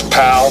darkest,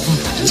 pal,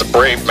 it's a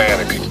brave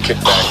man who can kick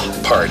back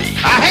and party.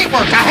 I hate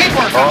work.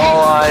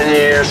 All I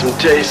need are some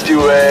tasty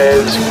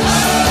waves.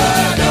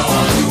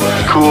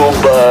 Cool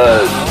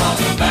buzz.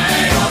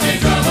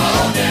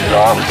 And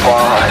I'm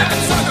fine.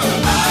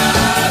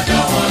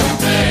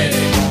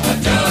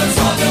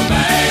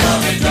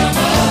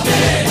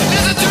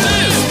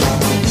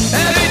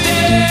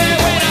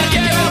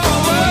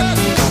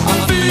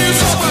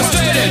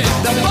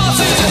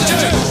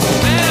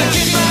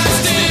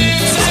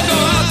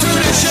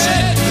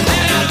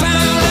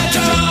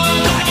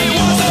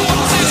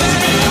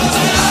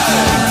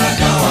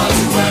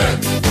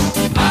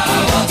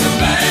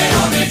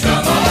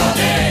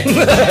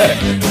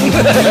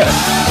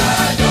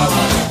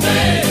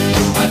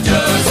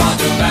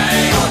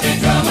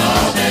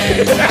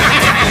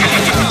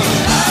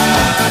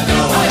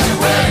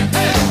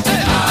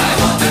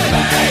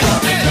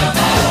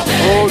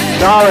 Oh,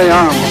 golly,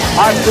 I'm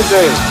hot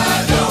today.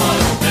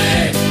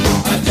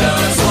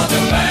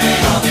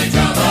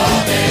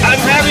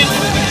 I'm having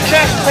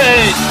chest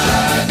pain.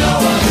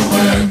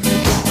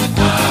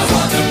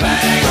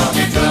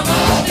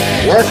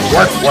 Work. I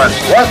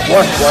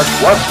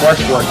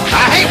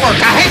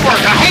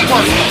hate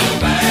work.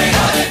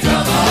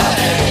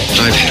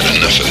 I've had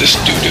enough of this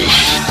doo-doo.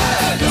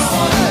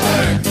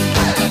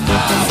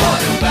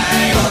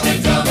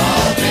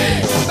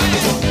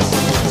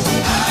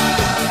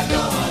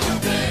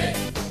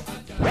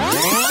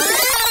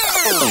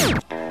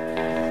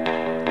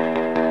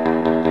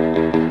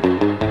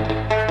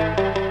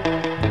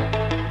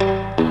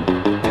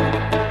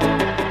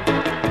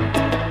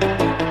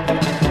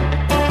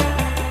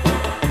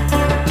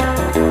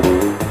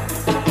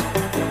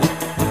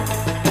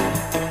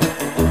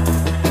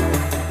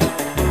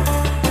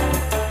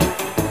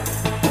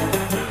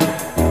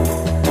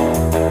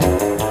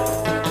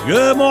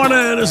 Good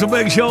morning. It's a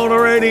big show on the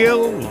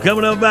radio.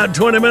 Coming up about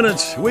 20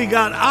 minutes, we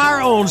got our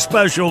own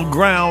special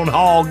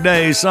Groundhog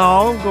Day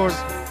song. Of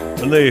course,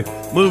 in the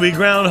movie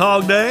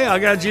Groundhog Day, I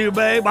Got You,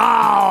 Babe. Oh,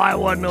 that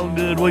wasn't no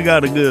good. We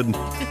got a good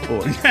one.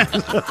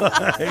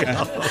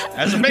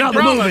 That's a big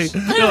promise.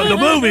 The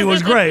movie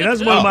was great.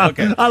 That's one of my.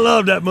 Okay. I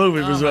love that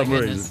movie for some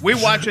reason. We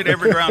watch it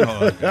every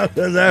Groundhog.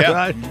 Is that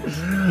right?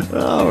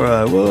 All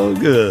right. Well,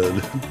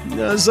 good.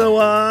 So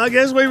I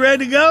guess we're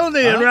ready to go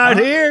then, right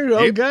here.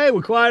 Okay,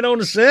 we're quiet on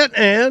the set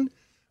and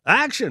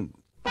action.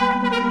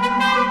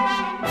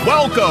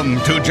 Welcome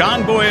to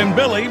John Boy and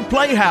Billy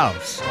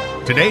Playhouse.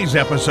 Today's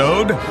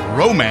episode,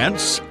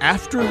 Romance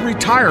After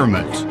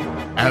Retirement.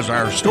 As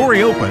our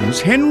story opens,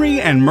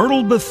 Henry and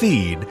Myrtle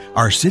Butthead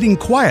are sitting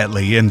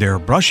quietly in their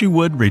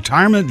Brushywood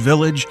Retirement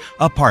Village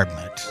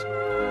apartment.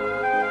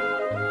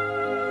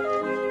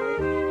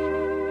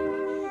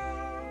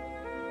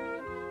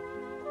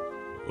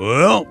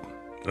 Well,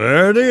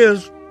 there it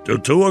is. The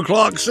 2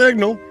 o'clock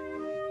signal.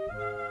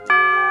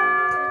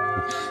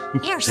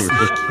 You're sick.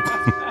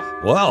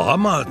 Well, I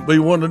might be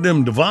one of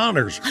them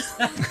diviners.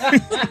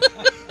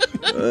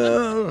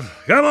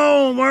 Come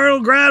on, Myrtle,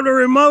 grab the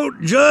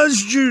remote.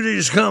 Judge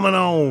Judy's coming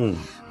on.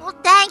 Well,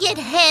 dang it,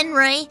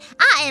 Henry.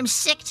 I am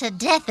sick to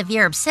death of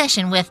your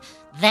obsession with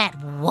that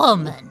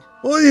woman.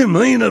 What do you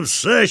mean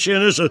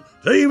obsession? It's a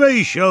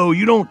TV show.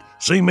 You don't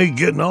see me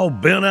getting all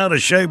bent out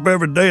of shape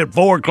every day at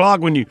 4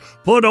 o'clock when you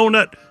put on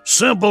that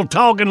simple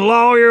talking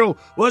lawyer.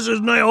 What's his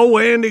name? Oh,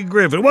 Andy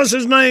Griffith. What's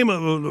his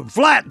name?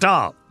 Flat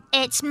Top.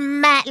 It's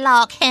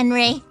Matlock,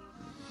 Henry.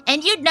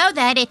 And you'd know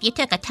that if you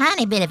took a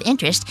tiny bit of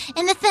interest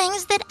in the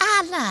things that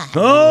I like.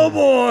 Oh,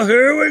 boy,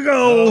 here we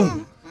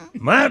go.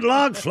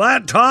 Matlock,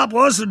 Flat Top,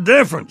 what's the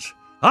difference?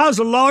 I was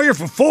a lawyer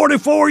for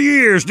 44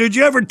 years. Did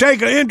you ever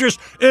take an interest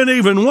in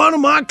even one of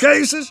my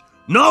cases?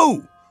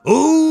 No.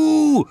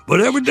 Ooh,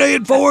 but every day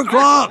at 4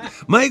 o'clock,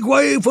 make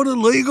way for the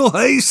legal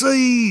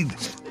hayseed.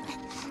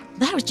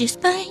 That was just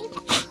fine.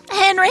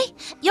 Henry,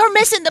 you're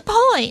missing the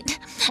point.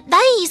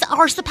 These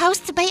are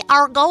supposed to be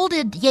our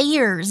golden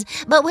years,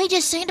 but we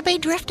just seem to be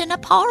drifting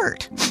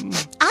apart.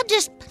 I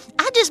just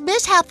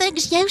miss how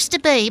things used to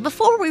be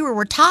before we were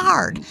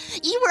retired.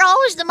 You were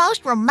always the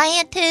most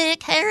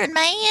romantic, caring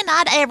man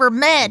I'd ever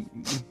met.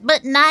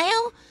 But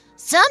now,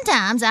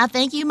 sometimes I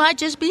think you might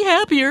just be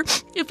happier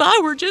if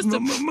I were just a...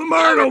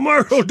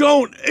 Myrtle,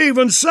 don't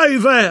even say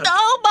that.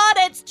 Oh, but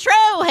it's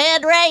true,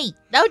 Henry.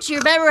 Don't you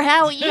remember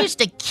how you used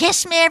to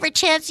kiss me every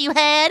chance you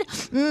had?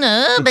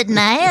 No, but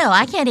now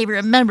I can't even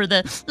remember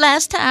the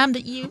last time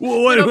that you...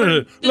 Well, wait a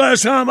minute.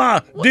 Last time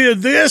I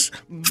did this...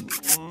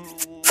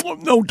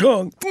 No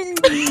tongue.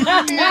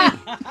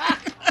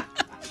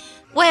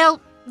 Well,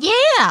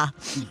 Yeah.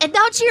 And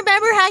don't you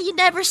remember how you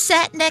never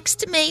sat next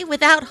to me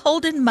without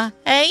holding my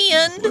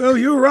hand? Well,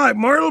 you're right,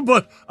 Myrtle,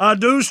 but I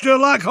do still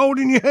like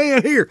holding your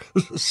hand here.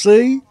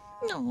 See?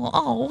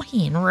 Oh,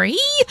 Henry.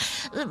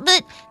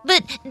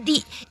 But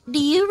do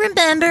you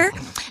remember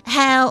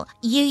how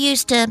you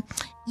used to,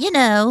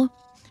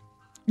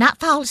 not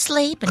fall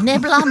asleep and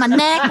nibble on my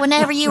neck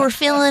whenever you were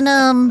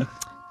feeling,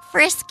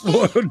 frisky?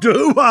 Well,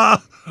 do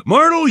I?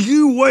 Myrtle,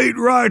 you wait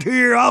right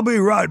here. I'll be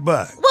right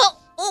back. Well,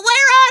 where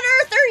on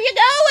earth are you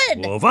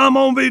going? Well, if I'm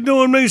gonna be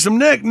doing me some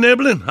neck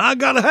nibbling, I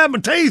gotta have my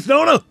teeth,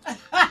 don't I?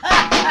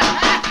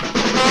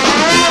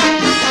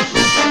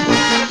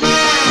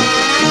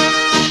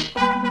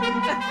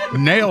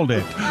 Nailed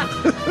it.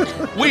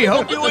 We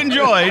hope you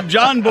enjoyed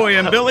John Boy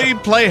and Billy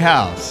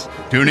Playhouse.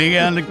 Tuning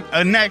in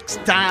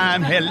next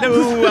time.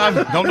 Hello. I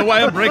don't know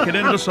why I'm breaking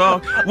into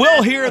song.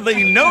 We'll hear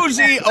the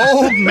nosy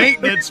old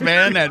maintenance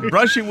man at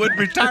Brushywood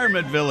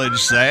Retirement Village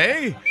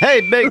say,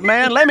 "Hey, big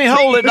man, let me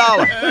hold $1."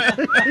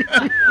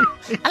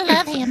 I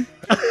love him.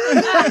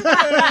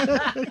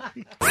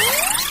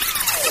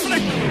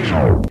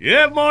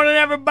 Good morning,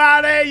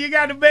 everybody. You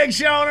got the Big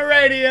Show on the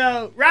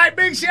radio. Right,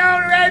 Big Show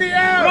on the radio?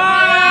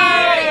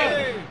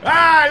 Right! All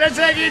right, let's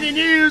take any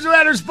news,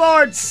 weather,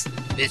 sports.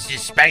 This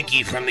is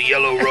Spanky from the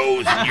Yellow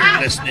Rose, and you're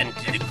listening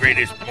to the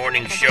greatest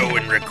morning show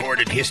in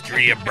recorded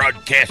history of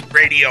broadcast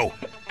radio,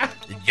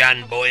 the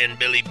John Boy and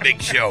Billy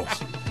Big Show.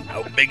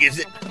 How big is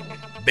it?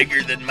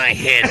 Bigger than my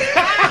head.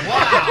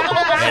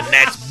 Wow. And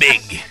that's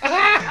big.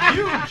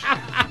 Huge.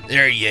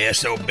 There you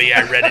SOB,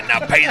 I read it. Now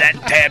pay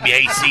that tab, you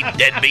AC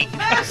deadbeat.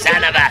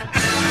 Son of a...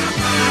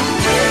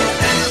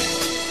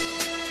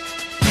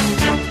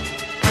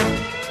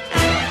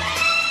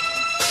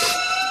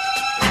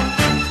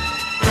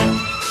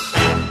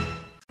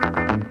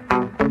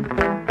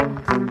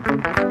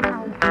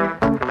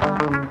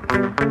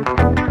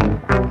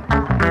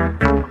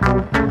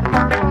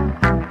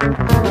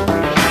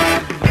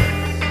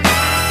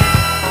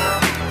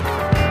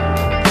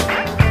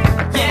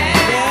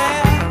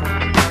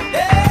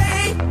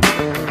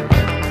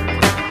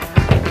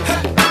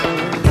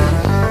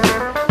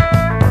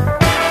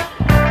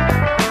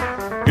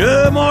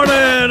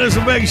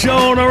 Big Show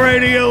on the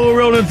radio,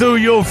 rolling through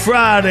your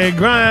Friday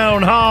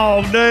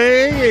Groundhog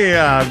Day.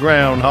 Yeah,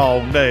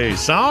 Groundhog Day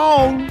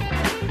song.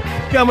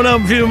 Coming up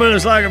in a few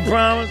minutes like I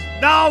promised.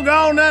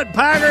 Doggone that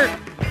Packer.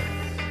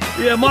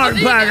 Yeah, Mark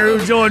Packer,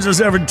 who joins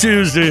us every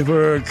Tuesday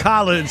for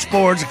college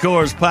sports, of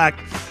course, Pack.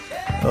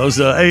 Those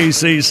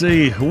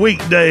ACC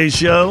weekday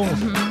show.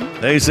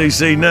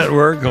 ACC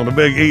Network on the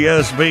big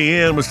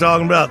ESPN was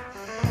talking about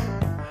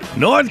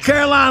North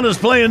Carolina's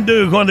playing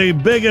Duke, one of the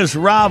biggest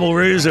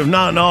rivalries, if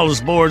not in all the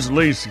sports, at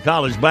least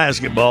college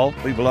basketball.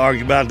 People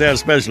argue about that,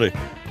 especially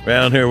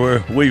around here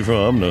where we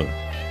from, the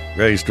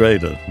great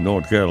state of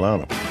North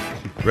Carolina.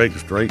 Great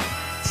state.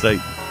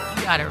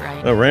 You got it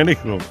right. Randy?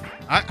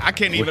 I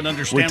can't even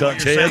understand we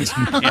what you're heads.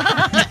 saying.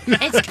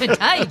 It's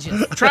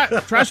contagious.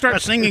 Try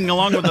start singing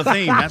along with the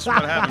theme. That's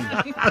what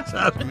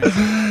happened.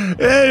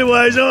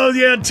 Anyways,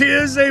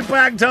 Tuesday,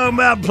 Pack talking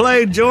about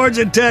played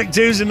Georgia Tech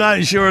Tuesday night,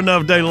 and sure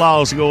enough, they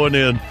lost going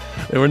in.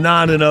 They were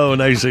 9-0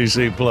 in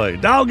ACC play.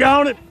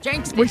 Doggone it.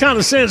 Jinxed it. We kind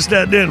of sensed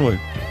that, didn't we?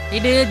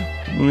 He did.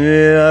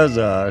 Yeah, that's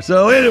all right.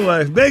 So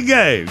anyway, big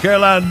game.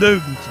 Carolina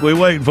Duke, we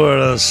waiting for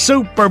the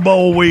Super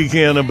Bowl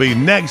weekend. It'll be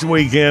next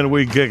weekend.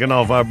 We kicking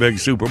off our big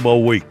Super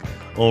Bowl week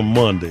on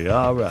Monday.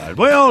 All right.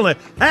 We're only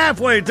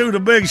halfway through the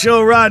big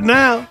show right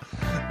now.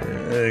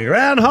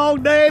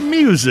 Groundhog Day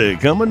music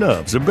coming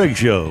up. It's a big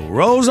show.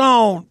 Rolls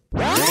on.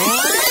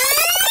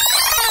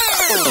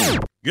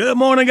 Good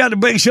morning. Got the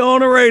big show on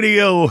the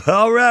radio.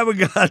 All right. We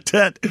got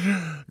that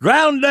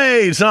Ground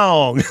Day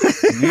song.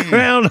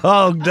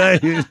 Groundhog Day.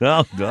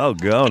 Oh,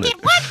 doggone it.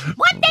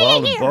 What day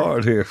Falling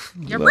apart here.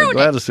 You're ruining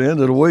glad it's the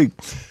end of the week.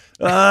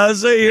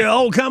 See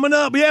here. Coming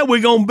up. Yeah,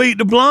 we're going to beat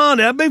the blonde.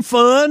 That'd be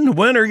fun.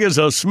 Winner gets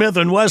a Smith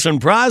 & Wesson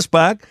prize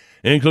pack.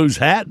 Includes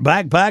hat,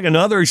 backpack, and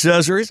other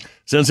accessories.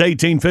 Since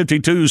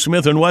 1852,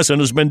 Smith & Wesson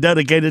has been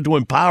dedicated to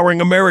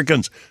empowering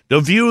Americans.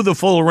 To view the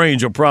full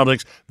range of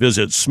products,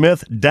 visit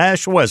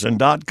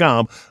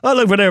smith-wesson.com.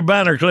 Look for their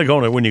banner. Click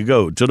on it when you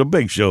go to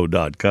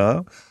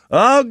thebigshow.com.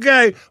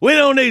 Okay, we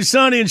don't need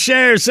Sonny and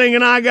Cher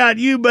singing I Got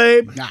You,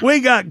 Babe. Nah.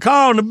 We got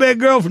Carl and the big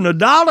girl from the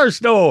dollar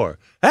store.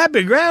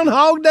 Happy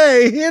Groundhog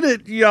Day. Hit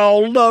it,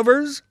 y'all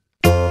lovers.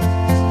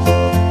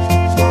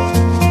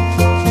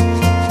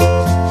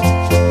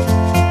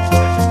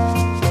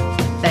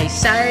 They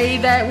say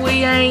that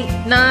we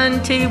ain't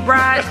none too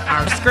bright.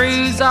 Our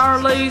screws are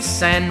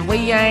loose and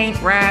we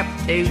ain't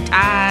wrapped too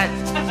tight.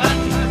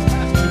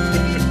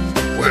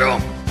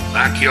 Well,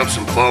 I killed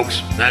some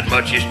folks, that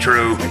much is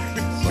true.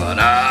 But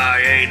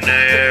I ain't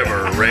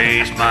never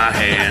raised my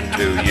hand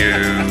to you.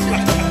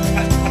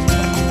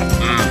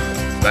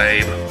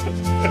 Babe.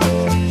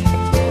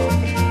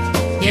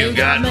 You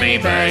got me,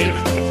 babe.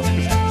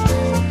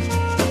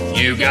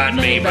 You got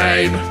me,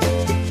 babe.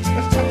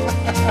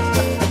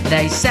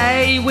 They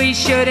say we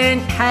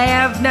shouldn't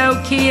have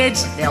no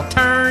kids. They'll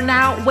turn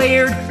out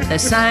weird the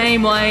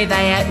same way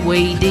that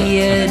we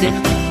did.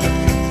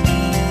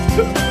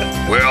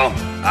 Well,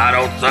 I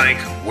don't think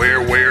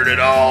we're weird at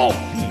all.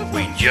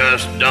 We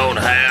just don't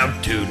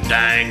have too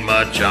dang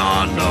much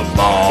on the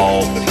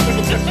ball.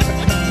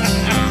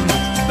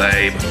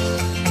 Babe.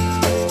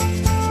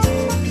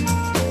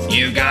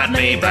 You got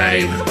me,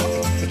 babe.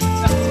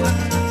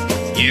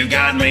 You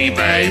got me,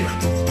 babe.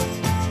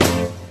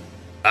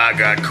 I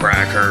got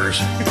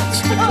crackers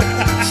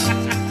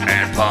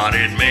and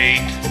potted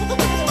meat.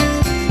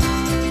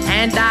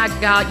 And I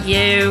got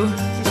you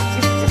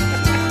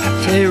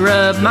to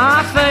rub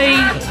my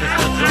feet.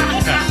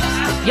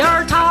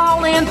 You're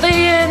tall and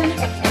thin.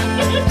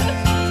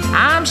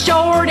 I'm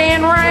short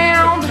and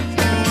round.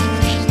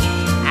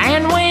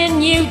 And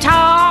when you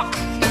talk,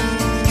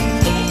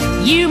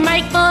 you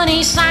make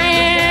funny sounds.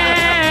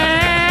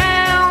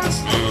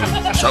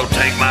 So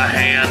take my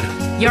hand.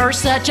 You're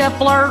such a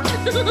flirt.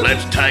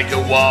 Let's take a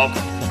walk.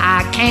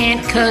 I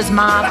can't 'cause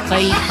my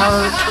feet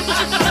hurt.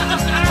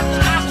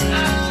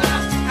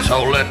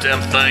 So let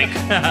them think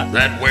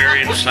that we're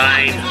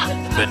insane.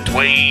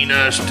 Between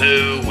us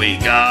two, we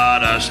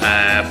got us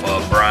half a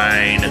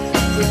brain.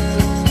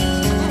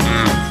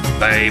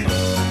 Babe.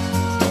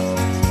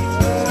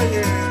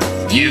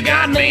 You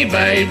got me,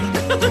 babe.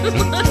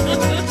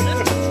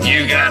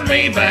 You got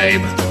me,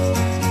 babe.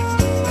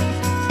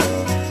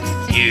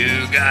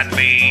 You got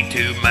me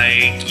to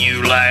make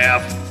you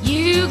laugh.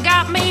 You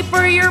got me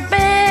for your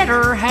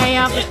better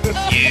half.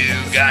 You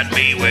got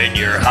me when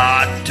you're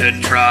hot to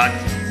trot.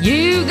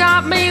 You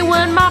got me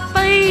when my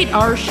feet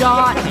are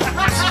shot.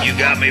 You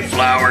got me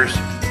flowers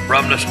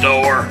from the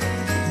store.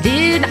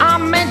 Did I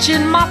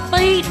mention my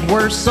feet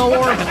were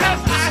sore?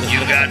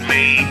 You got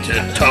me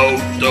to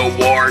tote the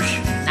wash.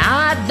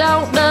 I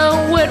don't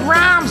know what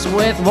rhymes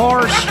with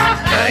wash,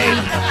 babe.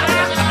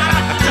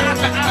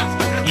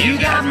 You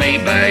got me,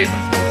 babe.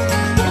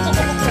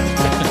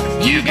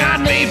 You got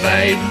me,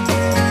 babe.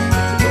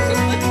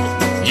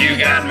 You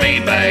got me,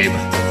 babe.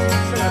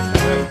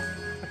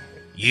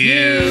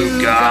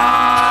 You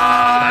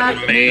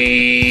got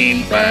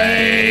me,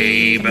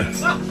 babe.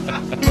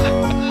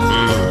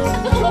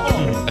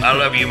 I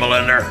love you,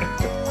 Melinda.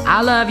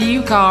 I love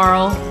you,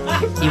 Carl.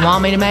 You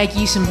want me to make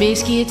you some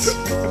biscuits?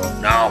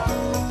 No.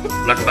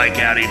 Let's make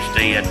out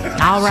instead.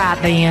 All right,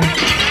 then.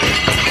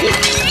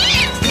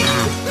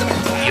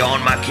 You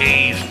on my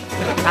keys?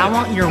 I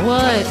want your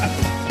what?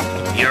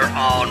 You're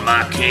on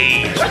my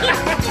keys.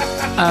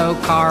 Oh,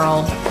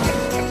 Carl.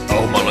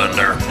 Oh,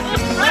 Melinda.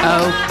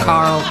 Oh,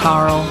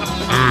 Carl.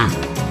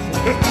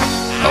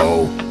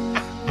 Oh,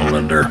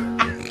 Melinda.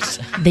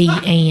 The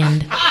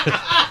end.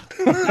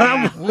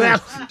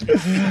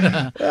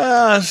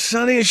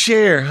 Sonny and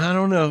Cher. I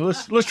don't know.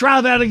 Let's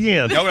try that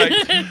again. All right.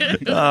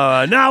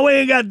 Now we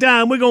ain't got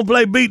time. We're going to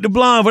play Beat the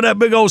Blonde for that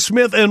big old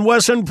Smith &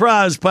 Wesson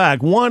prize pack.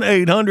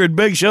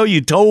 1-800-BIG-SHOW,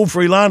 you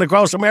toll-free line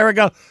across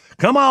America.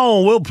 Come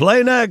on, we'll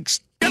play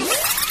next.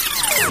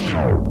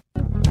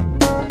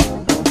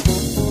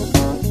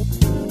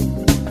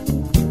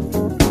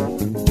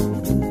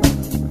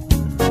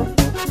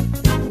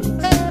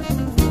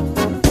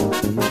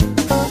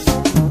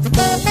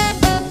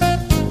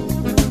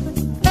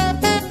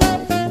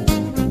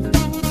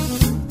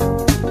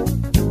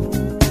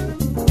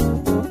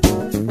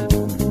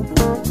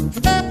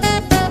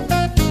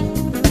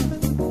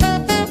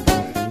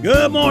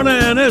 Good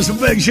morning. It's a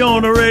Big Show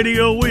on the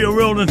radio. We are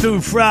rolling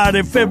through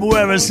Friday,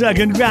 February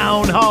 2nd,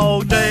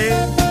 Groundhog Day.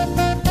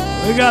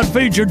 We got a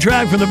featured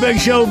track from the Big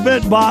Show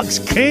Bitbox,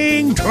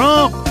 King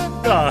Trump.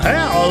 The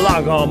hell,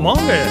 like a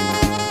monkey.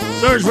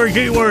 Search for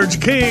keywords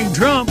King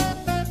Trump.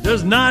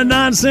 Just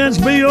 99 cents,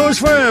 be yours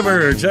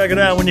forever. Check it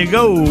out when you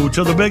go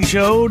to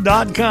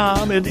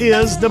thebigshow.com. It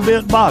is the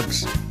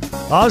Bitbox.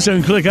 Also, you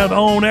can click out the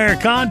on-air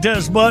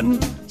contest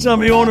button.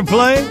 Something you want to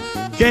play?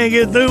 Can't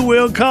get through,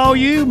 we'll call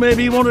you.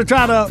 Maybe you want to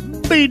try to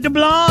beat the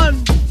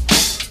blonde.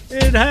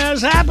 It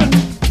has happened.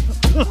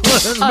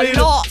 Let's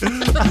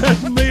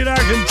meet our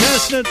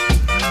contestant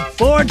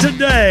for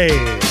today.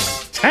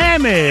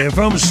 Tammy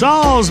from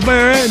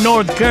Salisbury,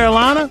 North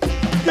Carolina.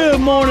 Good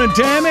morning,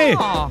 Tammy.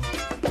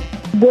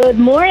 Good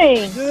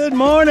morning. Good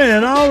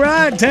morning. All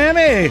right,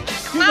 Tammy.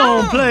 You're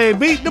going to play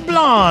Beat the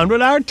Blonde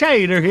with our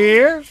Tater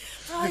here.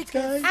 Hi,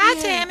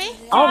 Tammy.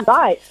 All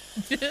right.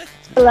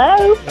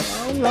 Hello.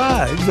 All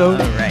right. So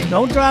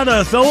don't try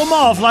to throw them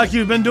off like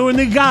you've been doing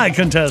the guy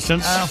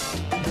contestants.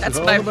 That's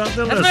what I've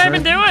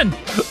been doing.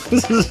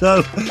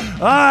 So,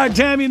 all right,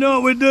 Tammy, you know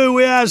what we do?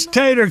 We ask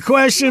Tater a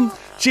question.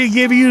 She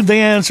give you the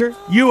answer.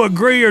 You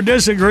agree or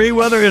disagree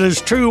whether it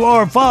is true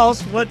or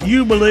false, what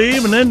you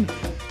believe, and then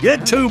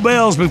get 2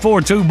 bells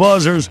before 2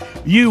 buzzers.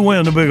 You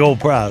win the big old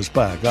prize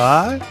pack,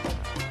 all right?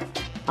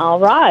 All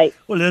right.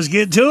 Well, let's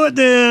get to it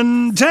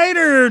then.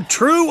 Tater,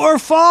 true or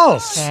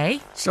false?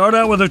 Okay. Start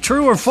out with a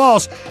true or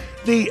false.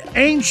 The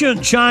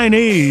ancient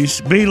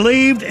Chinese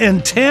believed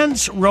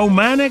intense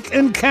romantic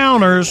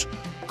encounters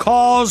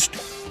caused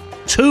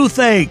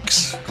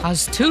toothaches.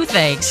 Caused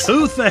toothaches?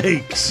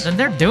 Toothaches. Then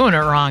they're doing it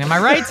wrong. Am I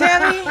right,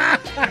 Tammy?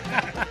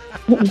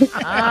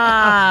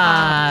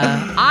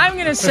 I'm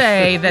going to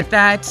say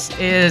that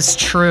is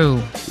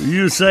true.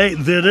 You say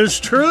that is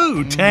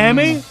true.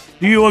 Tammy?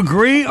 Do you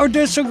agree or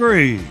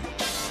disagree?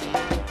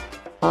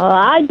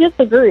 I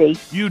disagree.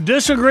 You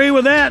disagree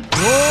with that?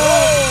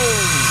 Whoa!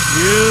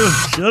 You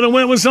should have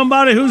went with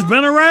somebody who's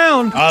been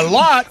around. A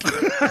lot.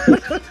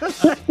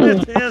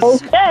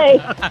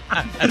 Okay.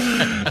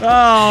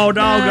 Oh,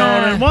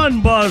 doggone it.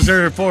 One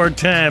buzzer for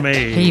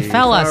Tammy. He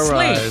fell All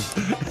asleep.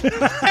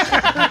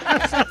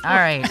 right. All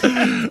right.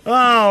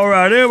 All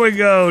right, here we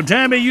go.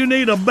 Tammy, you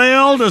need a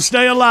bell to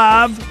stay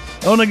alive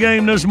on the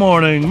game this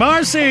morning.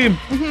 Marcy,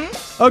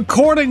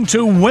 according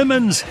to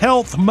Women's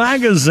Health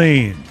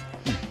magazine,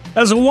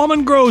 as a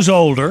woman grows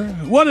older,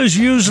 what is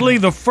usually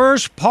the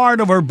first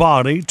part of her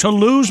body to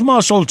lose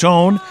muscle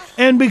tone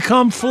and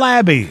become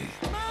flabby?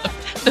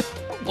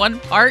 One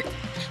part,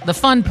 the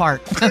fun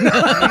part.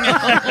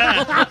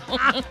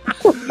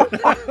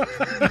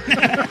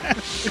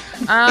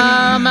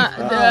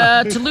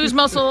 To lose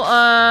muscle,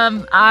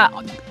 her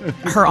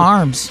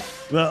arms.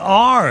 The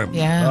arm.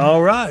 Yeah.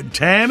 All right.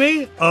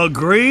 Tammy,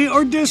 agree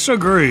or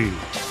disagree?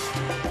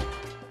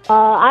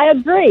 I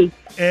agree.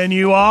 And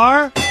you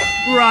are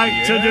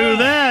right to do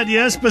that.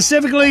 Yes,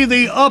 specifically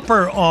the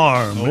upper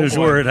arm is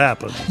where it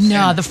happens.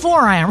 No, the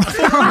forearm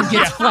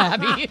gets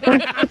flabby.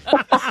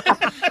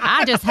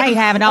 I just hate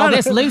having all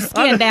this loose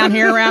skin down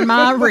here around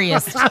my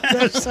wrist. I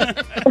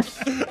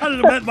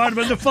don't know, that might have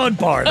been the fun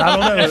part. I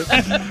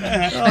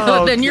don't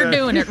know. Then you're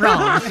doing it wrong.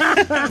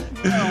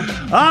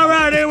 All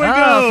right, here we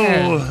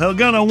go. We're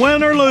going to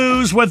win or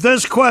lose with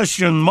this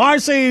question.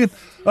 Marcy,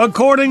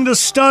 according to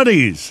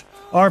studies,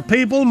 are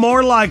people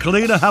more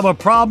likely to have a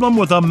problem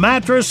with a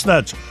mattress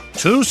that's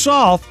too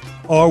soft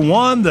or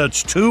one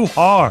that's too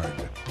hard?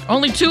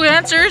 Only two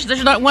answers?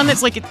 There's not one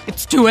that's like,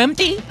 it's too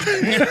empty?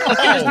 Only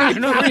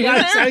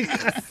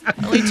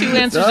two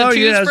answers to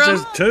choose from?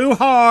 It's too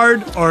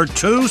hard or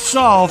too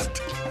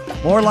soft.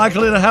 More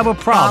likely to have a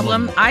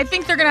problem. I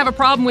think they're going to have a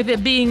problem with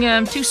it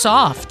being too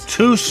soft.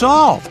 Too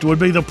soft would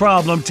be the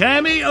problem.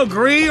 Tammy,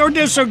 agree or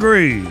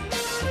disagree?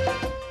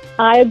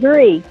 I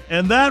agree.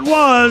 And that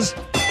was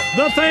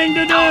the thing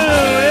to do.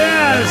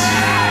 Yes.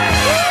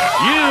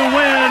 You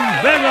win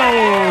big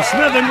old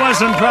Smith &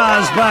 Wesson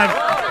prize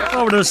back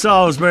over to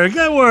Salisbury.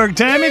 Good work,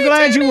 Tammy.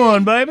 Glad you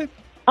won, baby.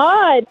 All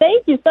right.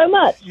 Thank you so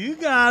much. You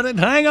got it.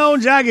 Hang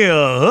on, Jackie.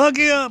 I'll hook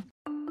you up.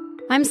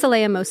 I'm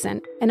Saleha Mohsen,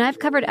 and I've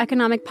covered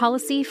economic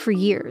policy for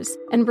years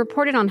and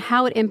reported on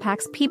how it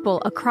impacts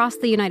people across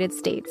the United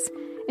States.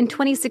 In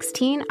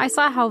 2016, I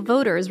saw how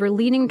voters were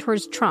leaning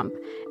towards Trump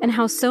and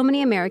how so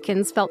many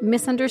Americans felt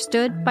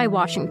misunderstood by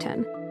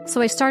Washington.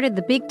 So I started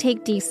The Big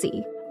Take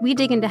DC. We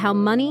dig into how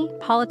money,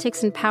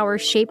 politics, and power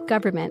shape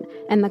government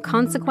and the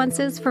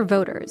consequences for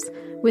voters.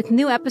 With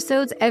new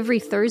episodes every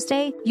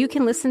Thursday, you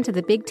can listen to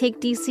The Big Take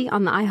DC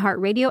on the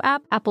iHeartRadio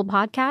app, Apple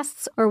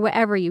Podcasts, or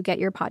wherever you get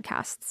your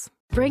podcasts.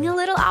 Bring a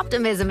little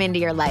optimism into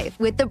your life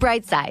with The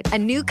Bright Side, a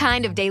new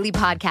kind of daily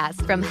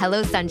podcast from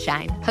Hello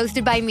Sunshine,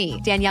 hosted by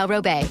me, Danielle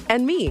Robay.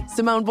 And me,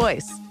 Simone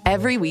Boyce.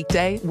 Every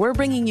weekday, we're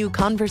bringing you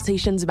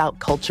conversations about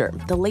culture,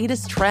 the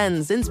latest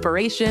trends,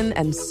 inspiration,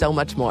 and so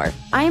much more.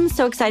 I am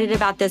so excited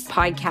about this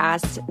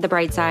podcast, The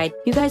Bright Side.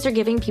 You guys are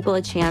giving people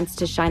a chance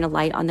to shine a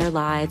light on their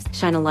lives,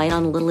 shine a light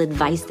on a little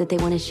advice that they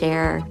want to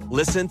share.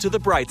 Listen to The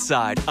Bright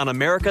Side on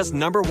America's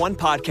 #1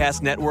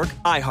 podcast network,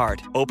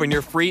 iHeart. Open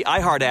your free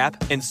iHeart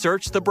app and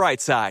search The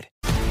Bright Side.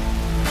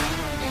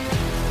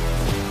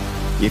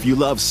 If you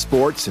love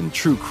sports and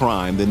true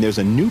crime, then there's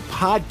a new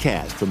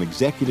podcast from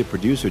executive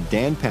producer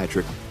Dan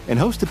Patrick and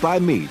hosted by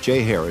me,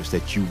 Jay Harris,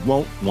 that you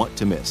won't want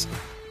to miss.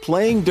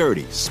 Playing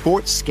Dirty: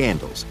 Sports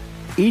Scandals.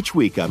 Each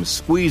week, I'm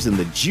squeezing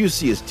the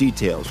juiciest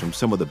details from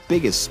some of the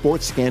biggest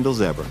sports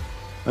scandals ever.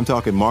 I'm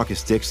talking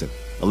Marcus Dixon,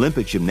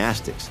 Olympic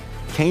gymnastics,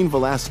 Cain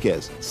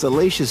Velasquez,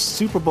 salacious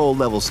Super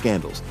Bowl-level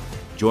scandals.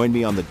 Join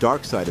me on the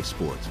dark side of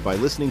sports by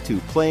listening to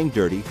Playing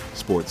Dirty: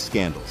 Sports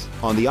Scandals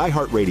on the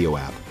iHeartRadio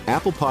app,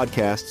 Apple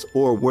Podcasts,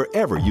 or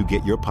wherever you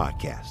get your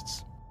podcasts.